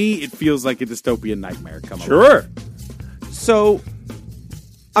 to me, it feels like a dystopian nightmare coming. Sure. So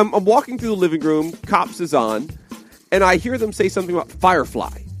I'm walking through the living room, Cops is on, and I hear them say something about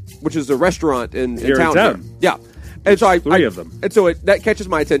Firefly, which is a restaurant in town. Here. Yeah. And so three of them. And so that catches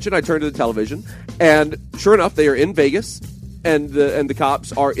my attention. I turn to the television, and sure enough, they are in Vegas, and the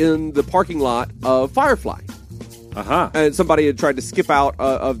cops are in the parking lot of Firefly. And somebody had tried to skip out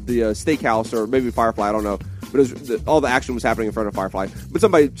of the steakhouse, or maybe Firefly, I don't know. But it was, all the action was happening in front of Firefly. But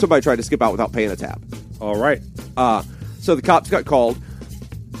somebody tried to skip out without paying a tab. All right. So the cops got called,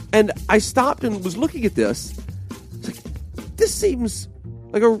 and I stopped and was looking at this. It's like, this seems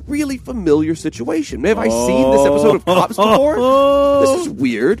like a really familiar situation. Have I seen this episode of Cops before? This is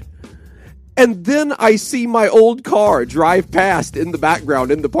weird. And then I see my old car drive past in the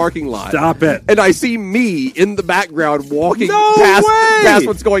background in the parking lot. Stop it. And I see me in the background walking past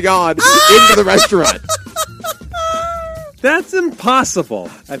what's going on into the restaurant. That's impossible.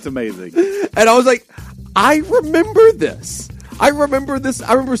 That's amazing. And I was like, I remember this. I remember this.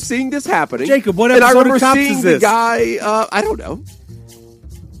 I remember seeing this happening. Jacob, what and I episode remember of Cops seeing is the this? guy. I don't know.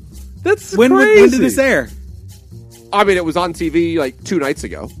 That's when crazy. When did this air? I mean, it was on TV like 2 nights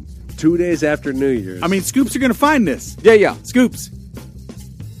ago. 2 days after New Year's. I mean, Scoops are going to find this. Yeah. Scoops.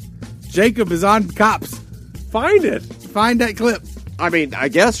 Jacob is on Cops. Find it. Find that clip. I mean, I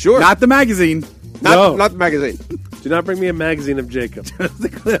guess, sure. Not the magazine. Not the magazine. Do not bring me a magazine of Jacob. The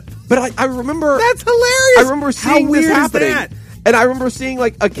clip. But I remember... That's hilarious. I remember seeing How weird this is happening. that? And I remember seeing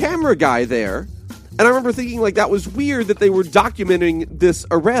like a camera guy there. And I remember thinking like that was weird that they were documenting this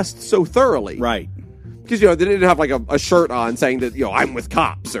arrest so thoroughly. Right. Because, they didn't have like a shirt on saying that, I'm with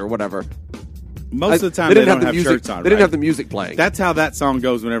cops or whatever. Most of the time they don't have music, shirts on. They didn't have the music playing. That's how that song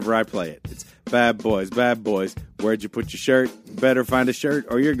goes whenever I play it. It's bad boys, where'd you put your shirt? Better find a shirt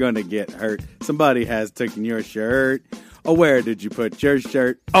or you're going to get hurt. Somebody has taken your shirt. Oh, where did you put your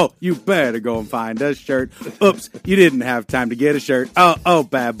shirt? Oh, you better go and find a shirt. Oops, you didn't have time to get a shirt. Oh,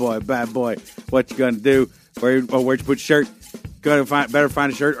 bad boy. What you going to do? Where'd you put your shirt? Better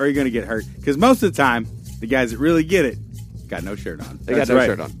find a shirt or you're going to get hurt. Because most of the time, the guys that really get it got no shirt on. They got no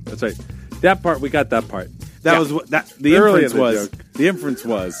shirt on. That's right. That part, we got that part. That was what the Early inference in the was. joke. The inference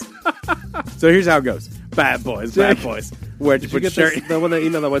was. So here's how it goes. Bad boys. Where'd you Did you put your get shirt? the one that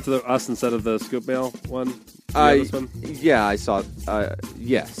email that went to us instead of the Scoopmail one? This one? Yeah, I saw it.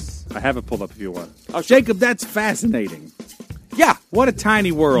 Yes. I have it pulled up if you want. Jacob, that's fascinating. Yeah. What a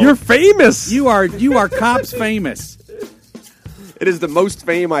tiny world. You're famous. You are Cops famous. It is the most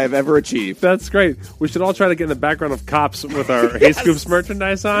fame I have ever achieved. That's great. We should all try to get in the background of Cops with our Hey Scoops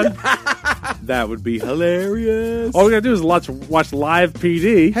merchandise on. That would be hilarious. All we gotta do is watch live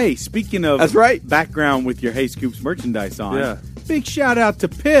PD. Hey, speaking of That's right. background with your Hey Scoops merchandise on, Yeah. big shout out to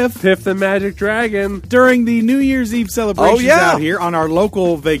Piff. Piff the Magic Dragon. During the New Year's Eve celebrations yeah. out here on our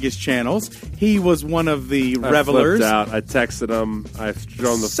local Vegas channels, he was one of the revelers. I flipped out. I texted him. I've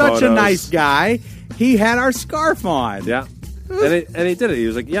shown the Such photos. a nice guy. He had our scarf on. Yeah. And he did it. He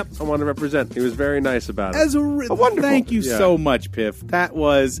was like, yep, I want to represent. He was very nice about it. As wonderful. Thank you Yeah. so much, Piff. That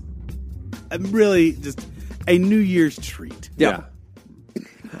was really just a New Year's treat. Yeah.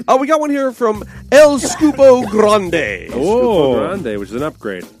 We got one here from El Scupo Grande. Scoop Grande, which is an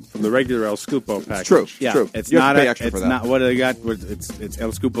upgrade from from the regular El Scupo package. It's true. Yeah, True. it's You have not. to pay extra It's for that. not what do they got. It's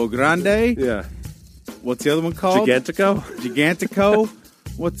El Scupo Grande. Yeah. What's the other one called? Gigantico.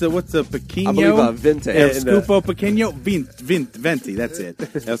 What's the Pequeño? I believe Vente. El And, Scupo Pequeño Venti. That's it.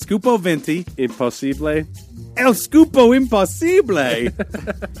 El Scupo Venti. Impossible. El Scupo Impossible.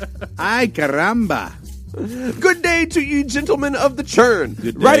 Ay caramba. Good day to you, gentlemen of the churn.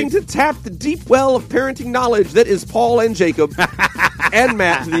 Good day. Writing to tap the deep well of parenting knowledge that is Paul and Jacob, and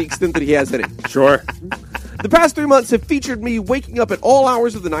Matt to the extent that he has any. Sure. The past 3 months have featured me waking up at all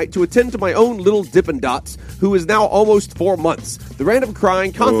hours of the night to attend to my own little Dippin' Dots, who is now almost 4 months. The random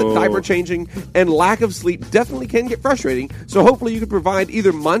crying, constant diaper changing, and lack of sleep definitely can get frustrating, so hopefully you can provide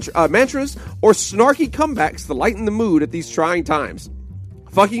either mantras or snarky comebacks to lighten the mood at these trying times.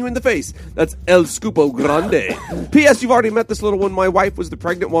 Fucking you in the face. That's El Scupo Grande. P.S. You've already met this little one. My wife was the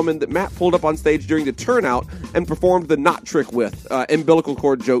pregnant woman that Matt pulled up on stage during the turnout and performed the knot trick with, umbilical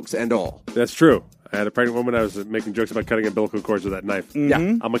cord jokes and all. That's true. I had a pregnant woman. I was making jokes about cutting umbilical cords with that knife. Yeah.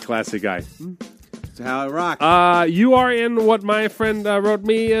 I'm a classy guy. That's how it rocks. You are in what my friend wrote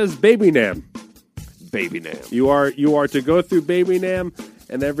me as Baby Nam. Baby Nam. You are to go through Baby Nam,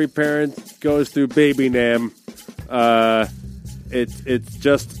 and every parent goes through Baby Nam. Here's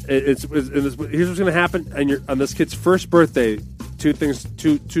what's going to happen. And on this kid's first birthday, two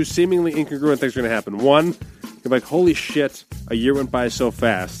seemingly incongruent things are going to happen. One, you're like, holy shit, a year went by so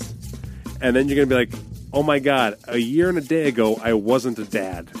fast. And then you're going to be like, oh my God, a year and a day ago, I wasn't a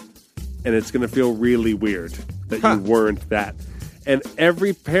dad. And it's going to feel really weird that you weren't that. And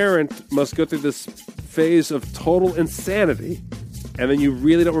every parent must go through this phase of total insanity. And then you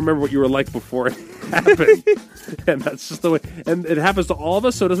really don't remember what you were like before it happened. And that's just the way. And it happens to all of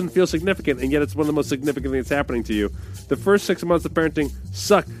us, so it doesn't feel significant. And yet it's one of the most significant things happening to you. The first 6 months of parenting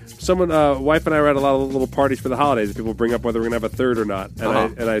suck. Wife and I were at a lot of little parties for the holidays. People bring up whether we're going to have a third or not.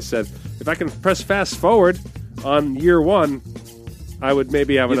 And I said, if I can press fast forward on year one, I would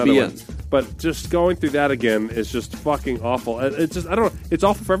maybe have another one. But just going through that again is just fucking awful. It's just, I don't know. It's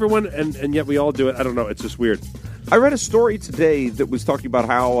awful for everyone, and yet we all do it. I don't know. It's just weird. I read a story today that was talking about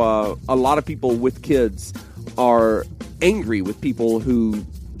how a lot of people with kids are angry with people who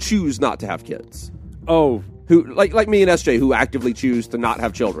choose not to have kids. Oh. Who like me and SJ, who actively choose to not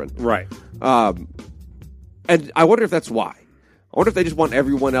have children. Right. And I wonder if that's why. I wonder if they just want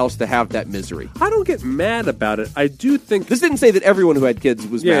everyone else to have that misery. I don't get mad about it. I do think... This didn't say that everyone who had kids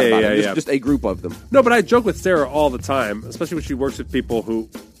was mad about it. Yeah. Just a group of them. No, but I joke with Sarah all the time, especially when she works with people who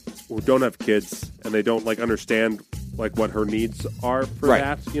don't have kids and they don't understand what her needs are for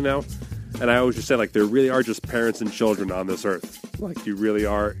that, you know? And I always just say, there really are just parents and children on this earth. You really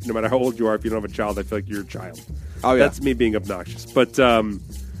are. No matter how old you are, if you don't have a child, I feel like you're a child. Oh, yeah. That's me being obnoxious. But,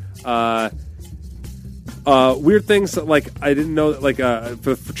 weird things I didn't know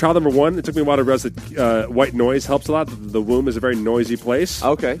for child number one, it took me a while to realize that white noise helps a lot. The womb is a very noisy place.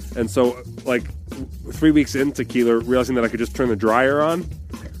 Okay. And so 3 weeks into Keeler, realizing that I could just turn the dryer on,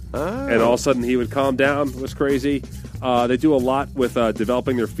 and all of a sudden he would calm down. Was crazy. They do a lot with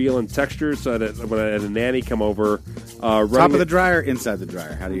developing their feel and texture, so that when I had a nanny come over, top of the dryer, inside the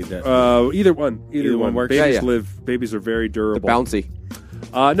dryer. How do you do it? Either one works. Babies are very durable. Bouncy.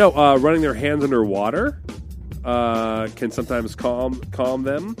 Running their hands underwater can sometimes calm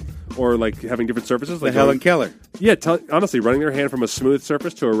them, or having different surfaces. The Helen Keller. Yeah, honestly, running their hand from a smooth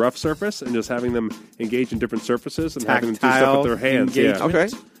surface to a rough surface, and just having them engage in different surfaces and having them do stuff with their hands. Engagement. Okay.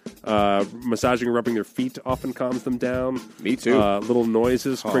 Massaging and rubbing their feet often calms them down. Me too. Little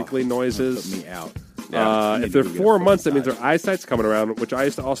noises, crinkly noises. Put me out. If they're 4 months, that means their eyesight's coming around, which I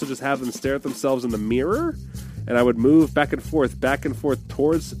used to also just have them stare at themselves in the mirror. And I would move back and forth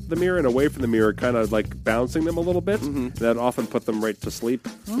towards the mirror and away from the mirror, kind of bouncing them a little bit. Mm-hmm. And that often put them right to sleep.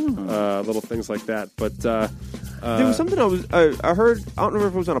 Little things like that. But there was something I heard. I don't remember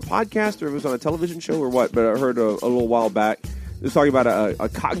if it was on a podcast or if it was on a television show or what, but I heard a little while back. It was talking about a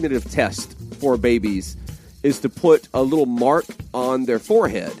cognitive test for babies is to put a little mark on their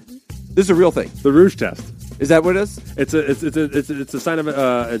forehead. This is a real thing. The Rouge test. Is that what it is? It's a sign of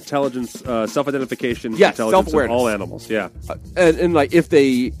intelligence, self-identification, yes, intelligence self-awareness. of all animals. Yeah, and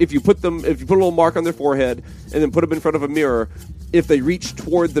if you put a little mark on their forehead and then put them in front of a mirror, if they reach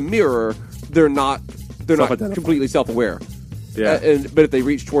toward the mirror, they're not completely self-aware. Yeah, but if they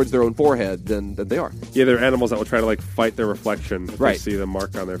reach towards their own forehead, then they are. Yeah, they're animals that will try to fight their reflection if right. they see the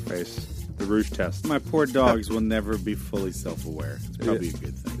mark on their face. The Rouge test. My poor dogs will never be fully self-aware. It's probably a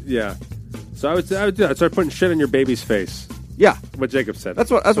good thing. Yeah. So I would do that. I'd start putting shit in your baby's face. Yeah. What Jacob said. That's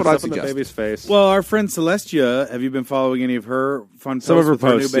what I suggest. In the baby's face. Well, our friend Celestia, have you been following any of her fun posts? Some of her with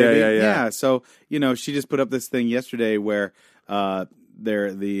posts, her new baby? yeah. So, she just put up this thing yesterday where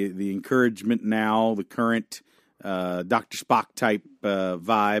the encouragement now, the current Dr. Spock type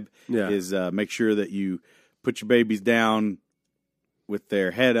vibe is make sure that you put your babies down with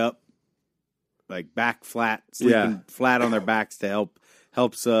their head up, like back flat, sleeping flat on their backs to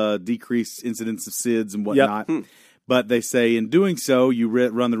helps decrease incidence of SIDS and whatnot. But they say in doing so, you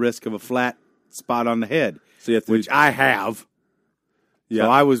run the risk of a flat spot on the head, which I have. Yeah. So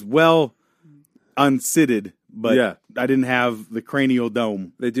I was well unsided, but I didn't have the cranial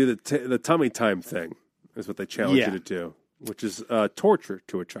dome. They do the tummy time thing is what they challenge you to do, which is torture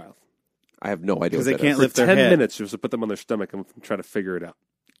to a child. I have no idea. Because they can't lift their head. 10 minutes, you have to put them on their stomach and try to figure it out.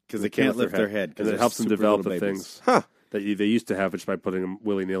 Because they can't lift their head. And it helps them develop the things that they used to have just by putting them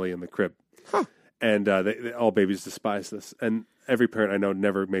willy-nilly in the crib. And all babies despise this. And every parent I know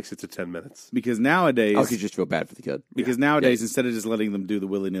never makes it to 10 minutes. Because nowadays... you just feel bad for the kid. Because nowadays, instead of just letting them do the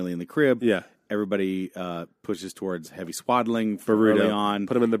willy-nilly in the crib, everybody pushes towards heavy swaddling for early on.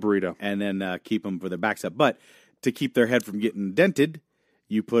 Put them in the burrito. And then keep them for their backs up. But to keep their head from getting dented,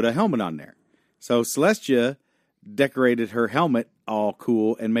 you put a helmet on there. So Celestia decorated her helmet all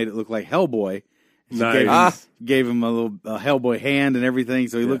cool and made it look like Hellboy. Nice. Gave him a little Hellboy hand and everything,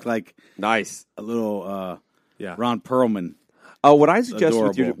 so he looked like a little Ron Perlman. What I suggest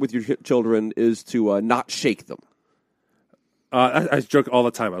with your children is to not shake them. I joke all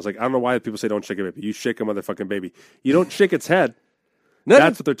the time. I was like, I don't know why people say don't shake a baby. You shake a motherfucking baby. You don't shake its head.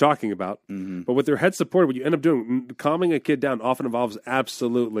 That's what they're talking about. Mm-hmm. But with their head supported, what you end up doing, calming a kid down often involves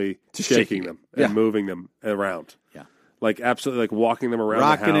absolutely shaking them and moving them around. Yeah. Like absolutely, like walking them around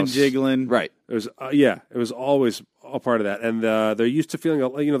rocking the house. And jiggling. Right. It was, it was always a part of that. And they're used to feeling,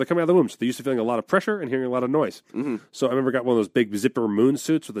 they're coming out of the womb, so they're used to feeling a lot of pressure and hearing a lot of noise. Mm-hmm. So I remember I got one of those big zipper moon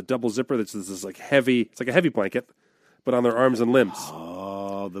suits with a double zipper that's this like heavy, it's like a heavy blanket, but on their arms and limbs.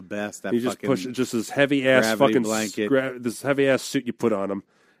 Oh, the best. That you just push just this heavy ass fucking blanket. This heavy ass suit you put on them,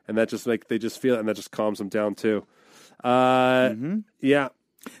 and that just they just feel it, and that just calms them down too. Yeah,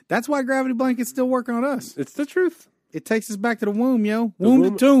 that's why gravity blankets still work on us. It's the truth. It takes us back to the womb, yo. Womb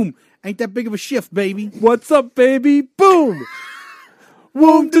to tomb. Ain't that big of a shift, baby. What's up, baby? Boom.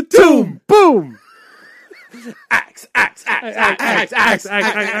 Womb to tomb. Boom. Axe.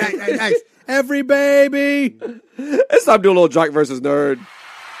 Every baby. It's time to do a little Jock versus Nerd.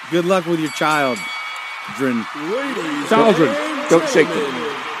 Good luck with your child. Children. Don't shake them.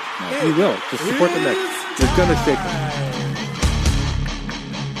 No, you will. Just support the neck. You're going to shake them.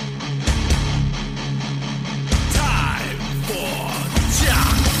 Time for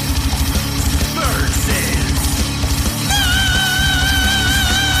Jock versus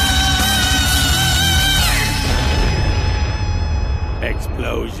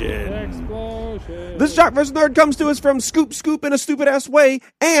Explosion. This Jock vs. Nerd comes to us from Scoop in a stupid-ass way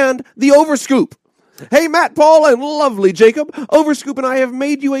and the Overscoop. Hey, Matt, Paul, and lovely Jacob. Overscoop and I have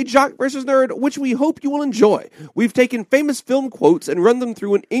made you a Jock vs. Nerd, which we hope you will enjoy. We've taken famous film quotes and run them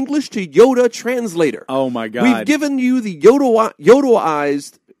through an English to Yoda translator. Oh, my God. We've given you the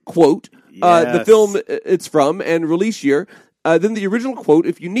Yoda-ized quote, the film it's from, and release year. Then the original quote,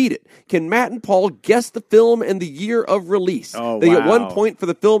 if you need it. Can Matt and Paul guess the film and the year of release? They get 1 point for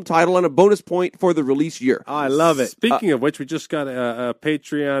the film title and a bonus point for the release year. Oh, I love it. Speaking of which, we just got a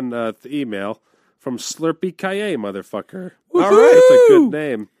Patreon email from Slurpy Kaye, motherfucker. All right. It's a good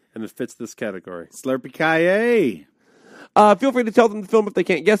name, and it fits this category. Slurpy Kaye. Feel free to tell them the film if they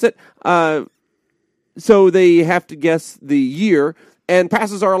can't guess it. So they have to guess the year. And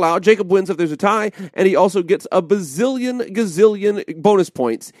passes are allowed. Jacob wins if there's a tie, and he also gets a gazillion bonus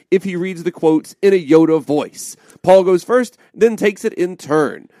points if he reads the quotes in a Yoda voice. Paul goes first, then takes it in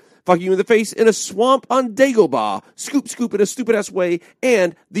turn. Fucking you in the face in a swamp on Dagobah, Scoop in a stupid-ass way,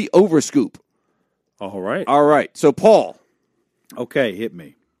 and the Overscoop. All right. All right, so Paul. Okay, hit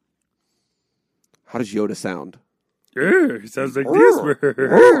me. How does Yoda sound? It sounds like this.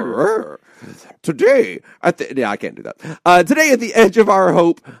 Today, I can't do that. Today, at the edge of our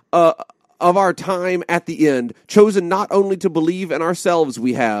hope, of our time at the end, chosen not only to believe in ourselves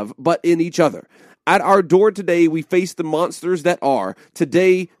we have, but in each other. At our door today, we face the monsters that are.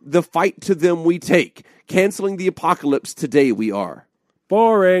 Today, the fight to them we take. Canceling the apocalypse, today we are.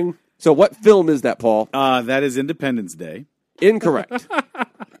 Boring. So what film is that, Paul? That is Independence Day. Incorrect.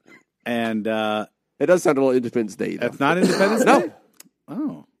 And it does sound a little Independence Day, though. That's not Independence Day? No.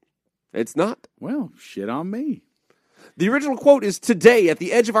 Oh. It's not. Well, shit on me. The original quote is, today, at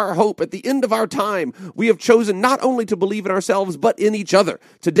the edge of our hope, at the end of our time, we have chosen not only to believe in ourselves, but in each other.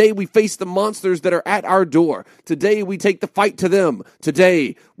 Today, we face the monsters that are at our door. Today, we take the fight to them.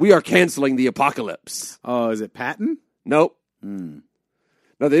 Today, we are canceling the apocalypse. Oh, is it Patton? Nope.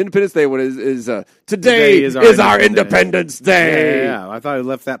 No, the Independence Day one is today is our Independence Day. Yeah, I thought I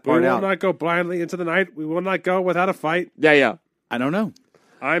left that We part will out. not go blindly into the night. We will not go without a fight. Yeah. I don't know.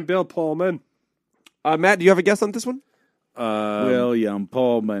 I'm Bill Pullman. Matt, do you have a guess on this one? William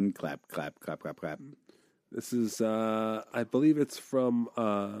Pullman. Clap, clap, clap, clap, clap. This is, I believe it's from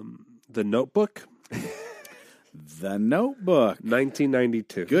The Notebook, The Notebook.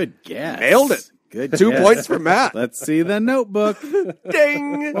 1992. Good guess. Nailed it. Good 2 guess. points for Matt. Let's see The Notebook.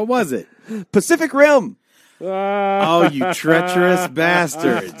 Ding. What was it? Pacific Rim. Oh, you treacherous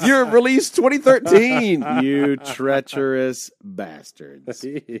bastards. You're released 2013. You treacherous bastards.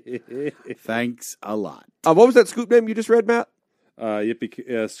 Thanks a lot. What was that scoop name you just read, Matt? Yippee,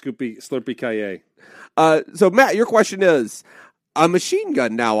 Scoopy, Slurpy, Kaye. So, Matt, your question is, a machine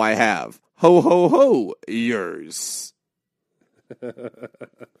gun now I have. Ho, ho, ho, yours.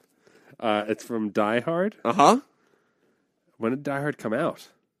 It's from Die Hard. Uh-huh. When did Die Hard come out?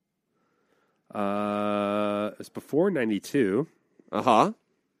 It's before 92. Uh-huh.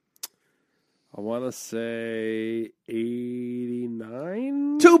 I want to say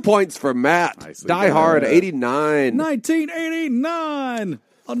 89. 2 points for Matt. Nicely Die done. Hard, 89. 1989.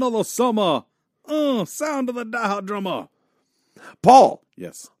 Another summer. Sound of the Die Hard drummer. Paul,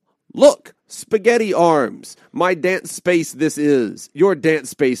 Yes. look, spaghetti arms. My dance space this is. Your dance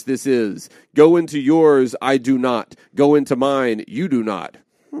space this is. Go into yours, I do not. Go into mine, you do not.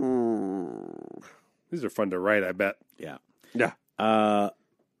 These are fun to write, I bet. Yeah. Yeah.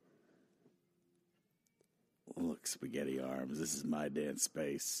 Look, spaghetti arms. This is my dance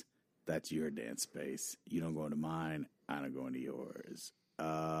space. That's your dance space. You don't go into mine. I don't go into yours.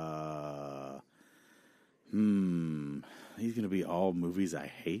 These going to be all movies I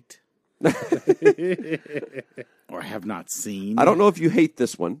hate or have not seen. I don't know if you hate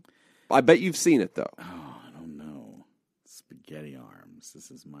this one. I bet you've seen it, though. Oh, I don't know. Spaghetti arms.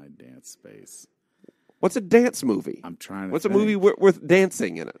 This is my dance space. What's a dance movie? I'm trying to What's a think. movie worth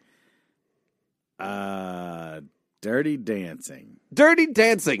dancing in it? Dirty Dancing. Dirty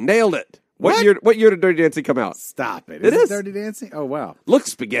Dancing. Nailed it. What? What year did Dirty Dancing come out? Stop it. It Is is. Dirty Dancing? Oh, wow. Look,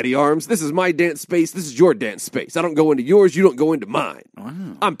 spaghetti arms, this is my dance space. This is your dance space. I don't go into yours. You don't go into mine.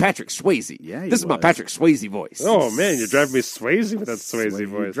 Wow. I'm Patrick Swayze. Yeah, he this is my was. Patrick Swayze voice. Oh, man, you're driving me Swayze with that Swayze You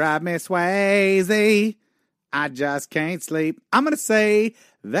voice. drive me Swayze. I just can't sleep. I'm going to say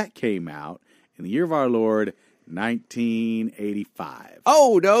that came out in the year of our Lord, 1985.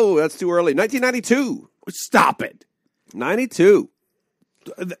 Oh, no, that's too early. 1992. Stop it. 92.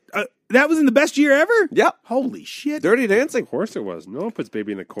 That was in the best year ever? Yep. Holy shit. Dirty Dancing. Of course it was. No one puts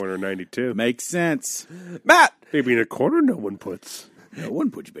Baby in a Corner in 92. Makes sense. Matt, Baby in a Corner, no one puts. No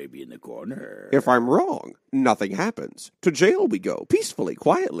one puts baby in the corner. if I'm wrong, nothing happens. To jail we go, peacefully,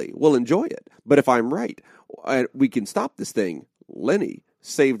 quietly. We'll enjoy it. But if I'm right, we can stop this thing. Lenny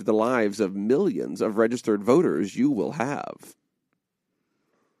saved the lives of millions of registered voters you will have.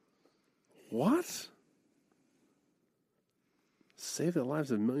 What? Save the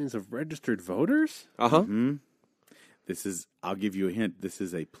lives of millions of registered voters? Uh-huh. This is, I'll give you a hint. This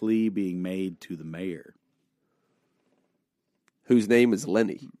is a plea being made to the mayor. Whose name is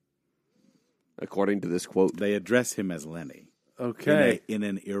Lenny, according to this quote. They address him as Lenny. Okay. In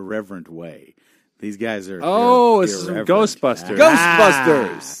an irreverent way. These guys are. Oh, this is from irreverent. Ghostbusters.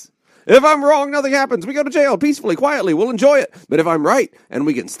 Ghostbusters! If I'm wrong, nothing happens. We go to jail peacefully, quietly. We'll enjoy it. But if I'm right, and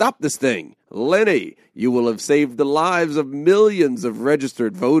we can stop this thing, Lenny, you will have saved the lives of millions of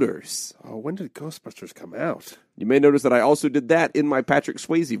registered voters. Oh, when did Ghostbusters come out? You may notice that I also did that in my Patrick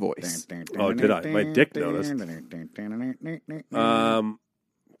Swayze voice. Oh, did I? My dick noticed.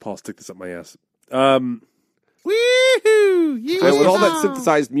 Paul, stick this up my ass. Woohoo! And with all that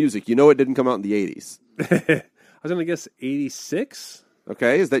synthesized music, you know it didn't come out in the 80s. I was going to guess 86?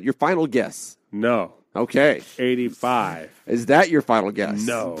 Okay, is that your final guess? No. Okay. 85. Is that your final guess?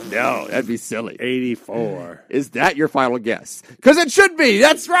 No. No, that'd be silly. 84. Is that your final guess? Because it should be.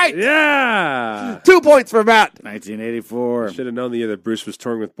 That's right. Yeah! 2 points for Matt. 1984. Should have known the year that Bruce was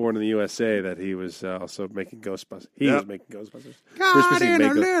touring with Born in the USA that he was also making Ghostbusters. He was making Ghostbusters. Bruce Got was in a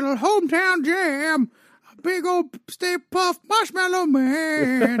making little hometown jam. A big old Stay Puft Marshmallow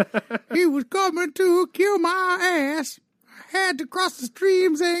Man. He was coming to kill my ass. I had to cross the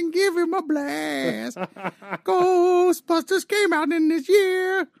streams and give him a blast. Ghostbusters came out in this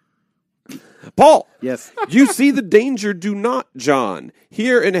year. Paul. Yes. You see the danger, do not, John.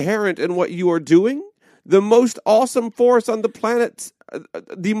 Here inherent in what you are doing, the most awesome force on the planet,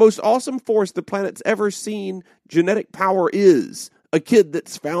 the most awesome force the planet's ever seen, genetic power is. A kid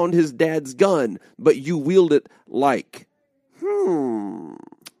that's found his dad's gun, but you wield it like.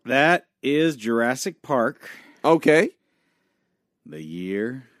 That is Jurassic Park. Okay. The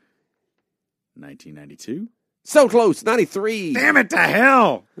year 1992. So close, 93. Damn it to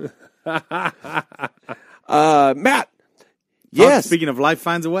hell! Matt. Yes. Speaking of life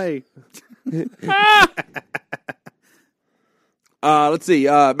finds a way. Let's see.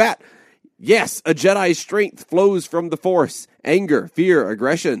 Matt. Yes, a Jedi's strength flows from the Force. Anger, fear,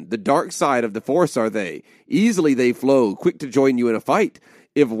 aggression. The dark side of the Force are they. Easily they flow, quick to join you in a fight.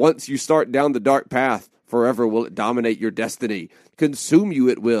 If once you start down the dark path, forever will it dominate your destiny. Consume you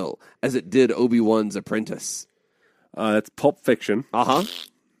it will, as it did Obi-Wan's apprentice. That's Pulp Fiction. Uh-huh.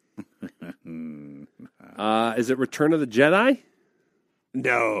 Is it Return of the Jedi?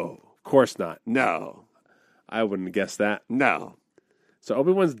 No. Of course not. No. I wouldn't have guessed that. No. So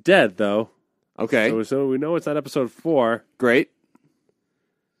Obi-Wan's dead, though. Okay. So we know it's not episode 4. Great.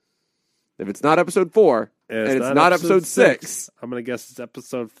 If it's not episode 4, and it's not episode 6, I'm going to guess it's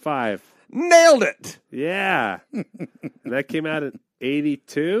episode 5. nailed it. Yeah. And that came out in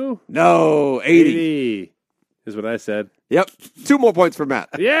 82? No, 80. Is what I said. Yep. 2 more points for Matt.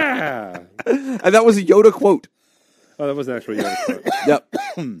 Yeah. And that was a Yoda quote. Oh, that wasn't actually Yoda quote. Yep.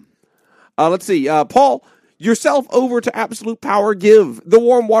 Let's see. Paul, yourself over to absolute power give. The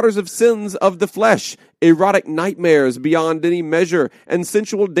warm waters of sins of the flesh. Erotic nightmares beyond any measure. And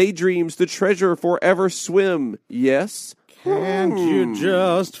sensual daydreams to treasure forever swim. Yes? Can't you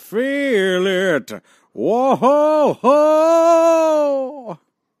just feel it? Whoa, ho, ho.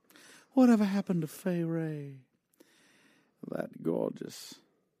 Whatever happened to Fay Ray? That gorgeous.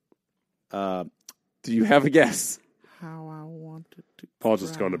 Do you have a guess? How I wanted to Paul's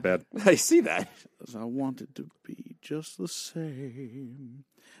just going to bed. I see that. As I wanted to be just the same.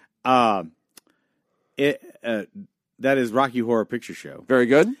 That is Rocky Horror Picture Show. Very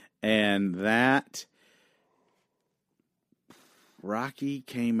good. And that Rocky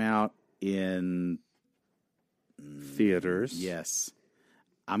came out in Theaters. Yes.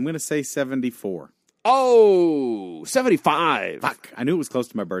 I'm going to say 74. Oh, 75. Fuck. I knew it was close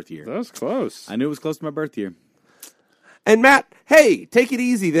to my birth year. That was close. I knew it was close to my birth year. And Matt, hey, take it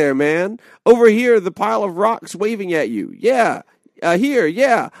easy there, man. Over here, the pile of rocks waving at you. Yeah. Here,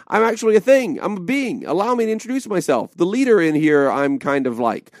 yeah. I'm actually a thing. I'm a being. Allow me to introduce myself. The leader in here I'm kind of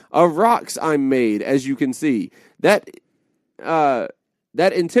like. Of rocks I'm made, as you can see. That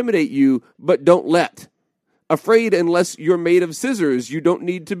intimidate you, but don't let. Afraid unless you're made of scissors, you don't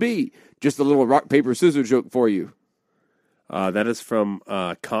need to be. Just a little rock, paper, scissors joke for you. That is from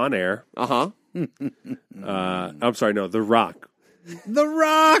Con Air. Uh-huh. I'm sorry, no, The Rock. The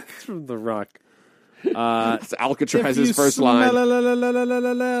Rock! From The Rock. It's Alcatraz's first line.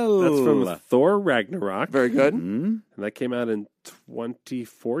 That's from Thor Ragnarok. Very good. And that came out in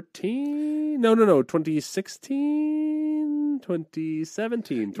 2014? No, 2016?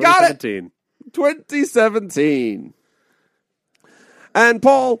 2017. Got it! 2017. And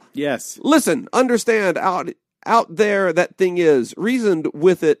Paul, Yes. listen, understand, out there that thing is. Reasoned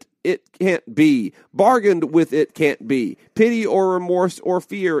with it, it can't be. Bargained with it can't be. Pity or remorse or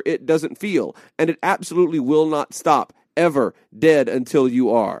fear, it doesn't feel. And it absolutely will not stop. Ever. Dead until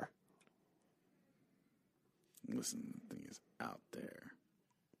you are. Listen, the thing is out there.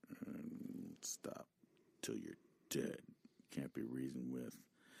 Stop till you're dead. Can't be reasoned with.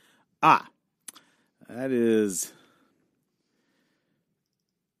 That is.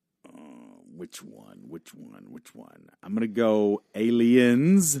 Which one? I'm going to go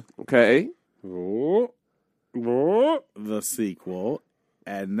Aliens, Okay. the sequel,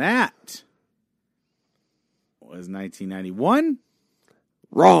 and that was 1991.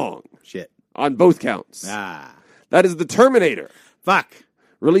 Wrong. Shit. On both counts. That is The Terminator. Fuck.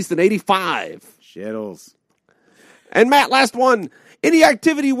 Released in 85. Shittles. And Matt, last one. Any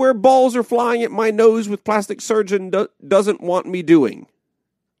activity where balls are flying at my nose with plastic surgeon doesn't want me doing.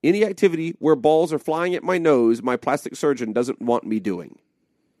 Any activity where balls are flying at my nose, my plastic surgeon doesn't want me doing.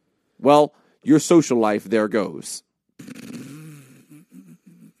 Well, your social life there goes.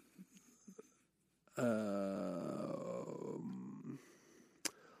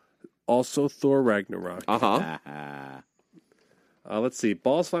 Also Thor Ragnarok. Uh-huh. Let's see.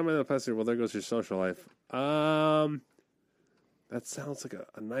 Balls flying by the plastic. Well, there goes your social life. That sounds like a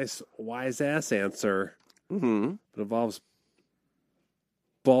nice, wise-ass answer. Mm-hmm. It involves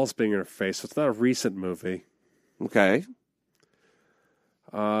balls being in her face, so it's not a recent movie. Okay.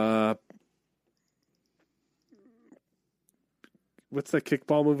 What's that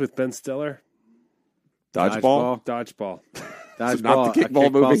kickball movie with Ben Stiller? Dodgeball? Dodgeball. That's not the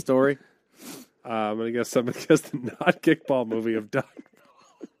kickball movie. story. I'm going to guess the not kickball movie of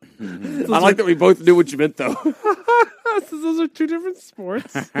dodgeball. I like that we both knew what you meant, though. Those are two different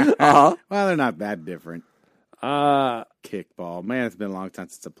sports. Uh-huh. Well, they're not that different. Kickball. Man, it's been a long time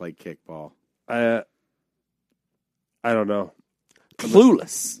since I played kickball. I don't know.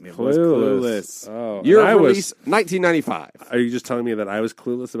 Clueless. It was Clueless. Oh, Year I of was. release, 1995. Are you just telling me that I was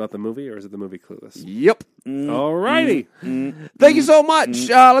clueless about the movie, or is it the movie Clueless? Yep. Alrighty. Thank you so much.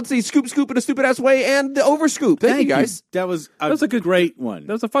 Let's see, Scoop in a stupid ass way, and the Overscoop. Thank you guys. That was a great one.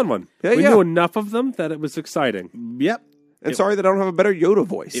 That was a fun one. Yeah, we yeah. knew enough of them that it was exciting. Yep. And sorry that I don't have a better Yoda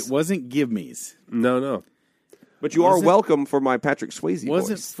voice. It wasn't givemes. No. But you are welcome for my Patrick Swayze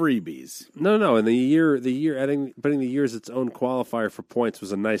Wasn't voice. freebies. No. And the year putting the year as its own qualifier for points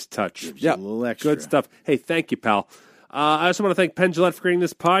was a nice touch. Yeah. A little extra. Good stuff. Hey, thank you, pal. I also want to thank Penn Jillette for creating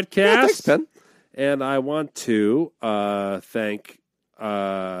this podcast. Yeah, thanks, Penn. And I want to thank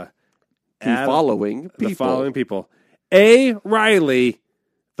The following people. A. Riley,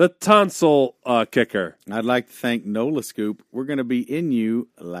 the tonsil kicker. I'd like to thank Nola Scoop. We're going to be in you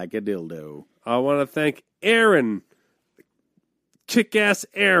like a dildo. I want to thank Aaron, kick-ass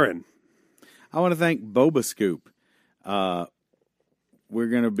Aaron. I want to thank Boba Scoop. We're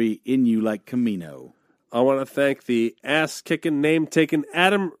going to be in you like Camino. I want to thank the ass-kicking, name-taking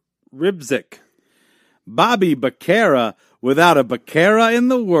Adam Ribzik. Bobby Bacara without a Bacara in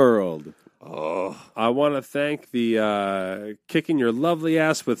the world. I want to thank the kicking your lovely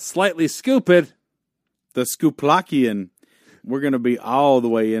ass with slightly scoopid. The Scooplakian. We're going to be all the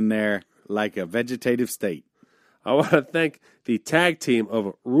way in there like a vegetative state. I want to thank the tag team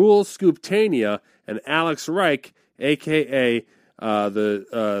of Rule Scooptania and Alex Reich, a.k.a.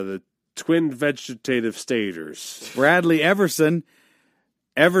 The Twin Vegetative Staters. Bradley Everson.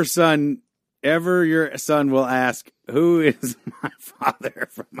 Ever your son will ask, who is my father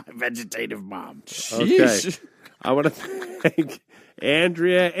from my vegetative mom? Okay. I want to thank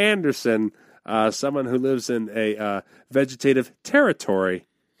Andrea Anderson, someone who lives in a vegetative territory,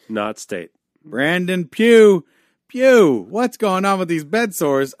 not state. Brandon Pugh, what's going on with these bed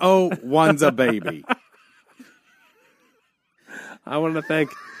sores? Oh, one's a baby. I want to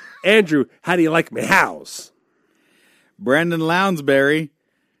thank Andrew, how do you like me house? Brandon Lounsbury,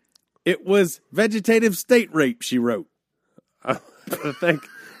 it was vegetative state rape, she wrote. I want to thank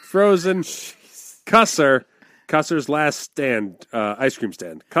Frozen Cusser's Last Stand, ice cream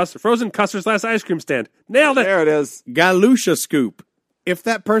stand. Frozen Cusser's Last Ice Cream Stand. Nailed it! There it is. Galusha Scoop. If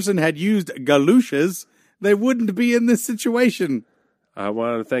that person had used galushas, they wouldn't be in this situation. I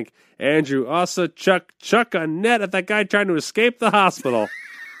want to thank Andrew. Also, chuck a net at that guy trying to escape the hospital.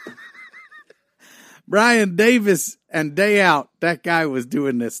 Brian Davis and Day Out, that guy was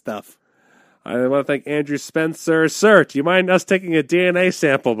doing this stuff. I want to thank Andrew Spencer. Sir, do you mind us taking a DNA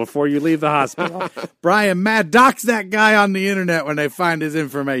sample before you leave the hospital? Brian, Mad Doc's that guy on the internet when they find his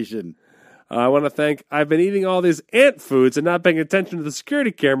information. I want to thank, I've been eating all these ant foods and not paying attention to the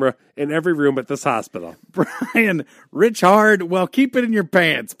security camera in every room at this hospital. Brian, Rich Hard, well, keep it in your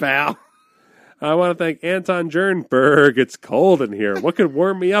pants, pal. I want to thank Anton Jernberg. It's cold in here. What could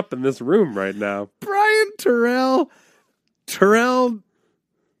warm me up in this room right now? Brian Terrell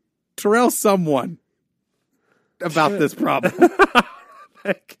someone about this problem.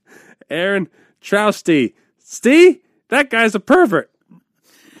 Thank Aaron Trousty. Steve, that guy's a pervert.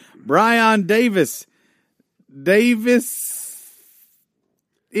 Brian Davis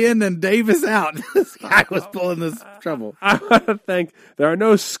in and Davis out. This guy was pulling this trouble. I want to thank, there are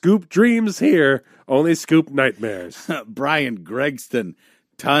no scoop dreams here, only scoop nightmares. Brian Gregston.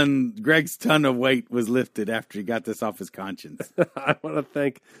 Greg's ton of weight was lifted after he got this off his conscience. I want to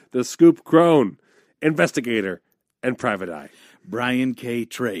thank the Scoop Crone, investigator, and private eye. Brian K.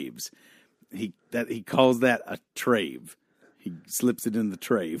 Traves. He calls that a trave. He slips it in the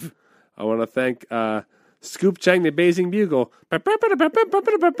trave. I want to thank Scoop Chang, the Beijing Bugle.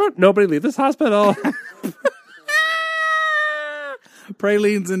 Nobody leave this hospital.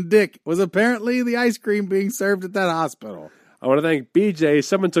 Pralines and Dick was apparently the ice cream being served at that hospital. I want to thank BJ.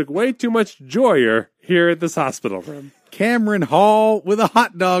 Someone took way too much Joyer here at this hospital room. Cameron Hall with a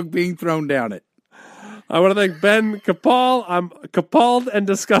hot dog being thrown down it. I want to thank Ben Capal. I'm capalled and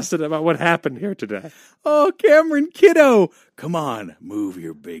disgusted about what happened here today. Oh, Cameron Kiddo. Come on, move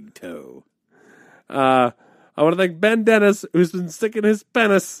your big toe. I want to thank Ben Dennis, who's been sticking his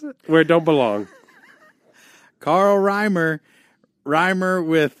penis where it don't belong. Carl Reimer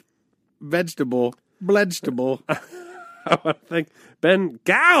with vegetable. I want to thank Ben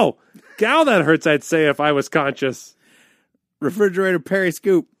Gow. That hurts, I'd say, if I was conscious. Refrigerator Perry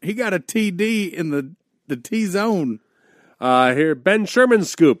Scoop. He got a TD in the T-zone. Here, Ben Sherman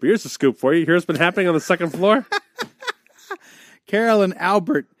Scoop. Here's a scoop for you. Here's what's been happening on the second floor. Carol and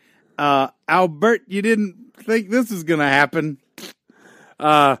Albert. Albert, you didn't think this was going to happen.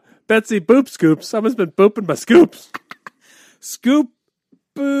 Betsy Boop Scoops. Someone's been booping my scoops. Scoopuluga.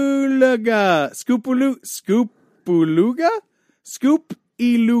 Scoopyluga.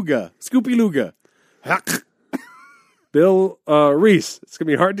 Bill Reese. It's going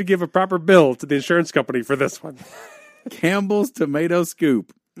to be hard to give a proper bill to the insurance company for this one. Campbell's Tomato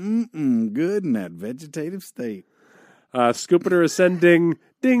Scoop. Good in that vegetative state. Scoopiter is sending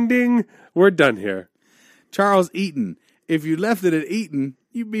ding ding. We're done here. Charles Eaton. If you left it at Eaton,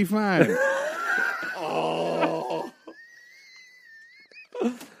 you'd be fine.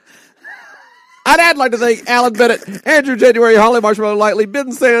 I'd like to thank Alan Bennett, Andrew January, Holly Marshmallow Lightly,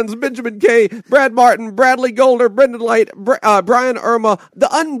 Ben Sands, Benjamin K., Brad Martin, Bradley Golder, Brendan Light, Brian Irma, the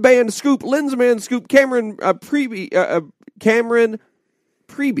Unbanned Scoop, Linsman Scoop, Cameron Preby.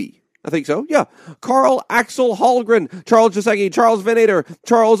 I think so, yeah. Carl Axel Hallgren, Charles Jasecki, Charles Venator,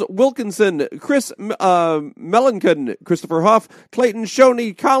 Charles Wilkinson, Chris Mellencon, Christopher Huff, Clayton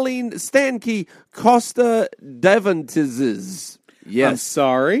Shoney, Colleen Stankey, Costa Devantizes. Yes. I'm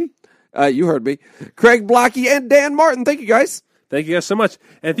sorry. You heard me. Craig Blocky and Dan Martin. Thank you, guys. Thank you guys so much.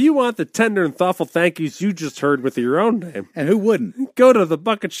 And if you want the tender and thoughtful thank yous you just heard with your own name, and who wouldn't? Go to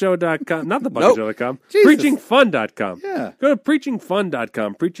thebucketshow.com. Not thebucketshow.com. Preachingfun.com. Yeah. Go to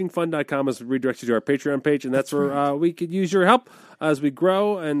preachingfun.com. Preachingfun.com is redirects you to our Patreon page, and that's where we could use your help as we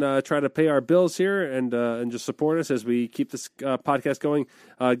grow and try to pay our bills here and just support us as we keep this podcast going,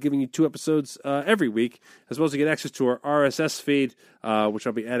 giving you 2 episodes every week, as well as you get access to our RSS feed, which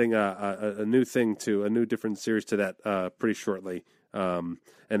I'll be adding a new thing to, a new different series to that pretty shortly.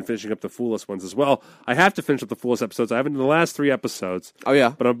 And finishing up the Foolish ones as well. I have to finish up the Foolish episodes. I haven't in the last 3 episodes. Oh,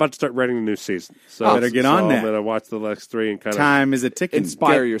 yeah. But I'm about to start writing the new season. So better get on that. I'm going to watch the next 3 and kind of... Time is a ticking.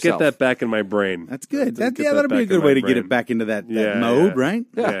 Inspire yourself. Get that back in my brain. That's good. Get That'll be a back good in way my to get brain. it back into that mode, right?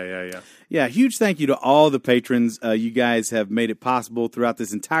 Yeah. Yeah, huge thank you to all the patrons. You guys have made it possible throughout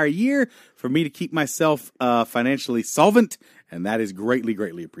this entire year for me to keep myself financially solvent, and that is greatly,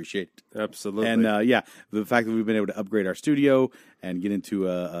 greatly appreciated. Absolutely. And the fact that we've been able to upgrade our studio and get into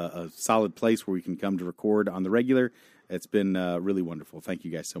a solid place where we can come to record on the regular, it's been really wonderful. Thank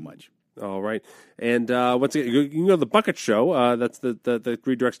you guys so much. All right. And once again, you can go to the Bucket Show. That's the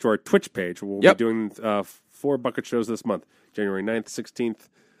redirects to our Twitch page. We'll be doing 4 Bucket Shows this month, January 9th, 16th,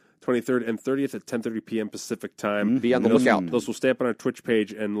 23rd, and 30th at 10:30 p.m. Pacific time. Be on the lookout. Those will stay up on our Twitch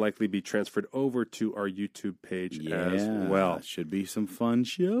page and likely be transferred over to our YouTube page as well. Should be some fun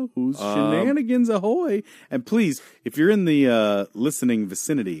shows. Shenanigans ahoy. And please, if you're in the listening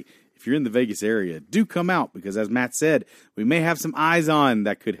vicinity, if you're in the Vegas area, do come out because, as Matt said, we may have some eyes on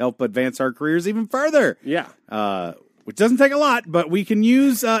that could help advance our careers even further. Yeah. Which doesn't take a lot, but we can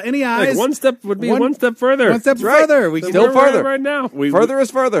use any eyes. Like one step would be one step further. One step further. We can Still further right now. Further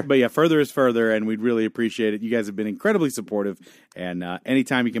is further. But yeah, further is further, and we'd really appreciate it. You guys have been incredibly supportive, and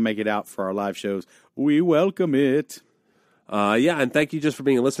anytime you can make it out for our live shows, we welcome it. And thank you just for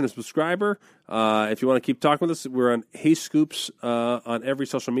being a listener and subscriber. If you want to keep talking with us, we're on Hey Scoops on every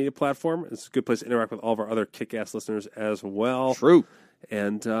social media platform. It's a good place to interact with all of our other kick-ass listeners as well. True.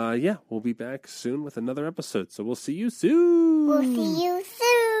 And, we'll be back soon with another episode. So we'll see you soon. We'll see you soon.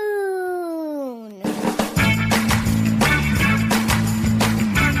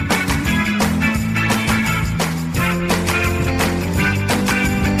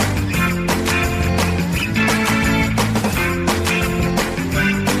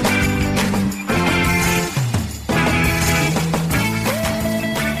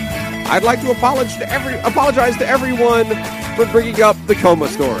 I'd like to apologize to everyone for bringing up the coma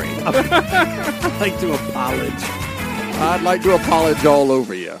story. I'd like to apologize. I'd like to apologize all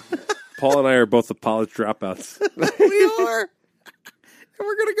over you. Paul and I are both college dropouts. We are. And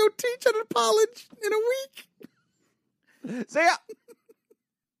we're going to go teach at a college in a week. See ya.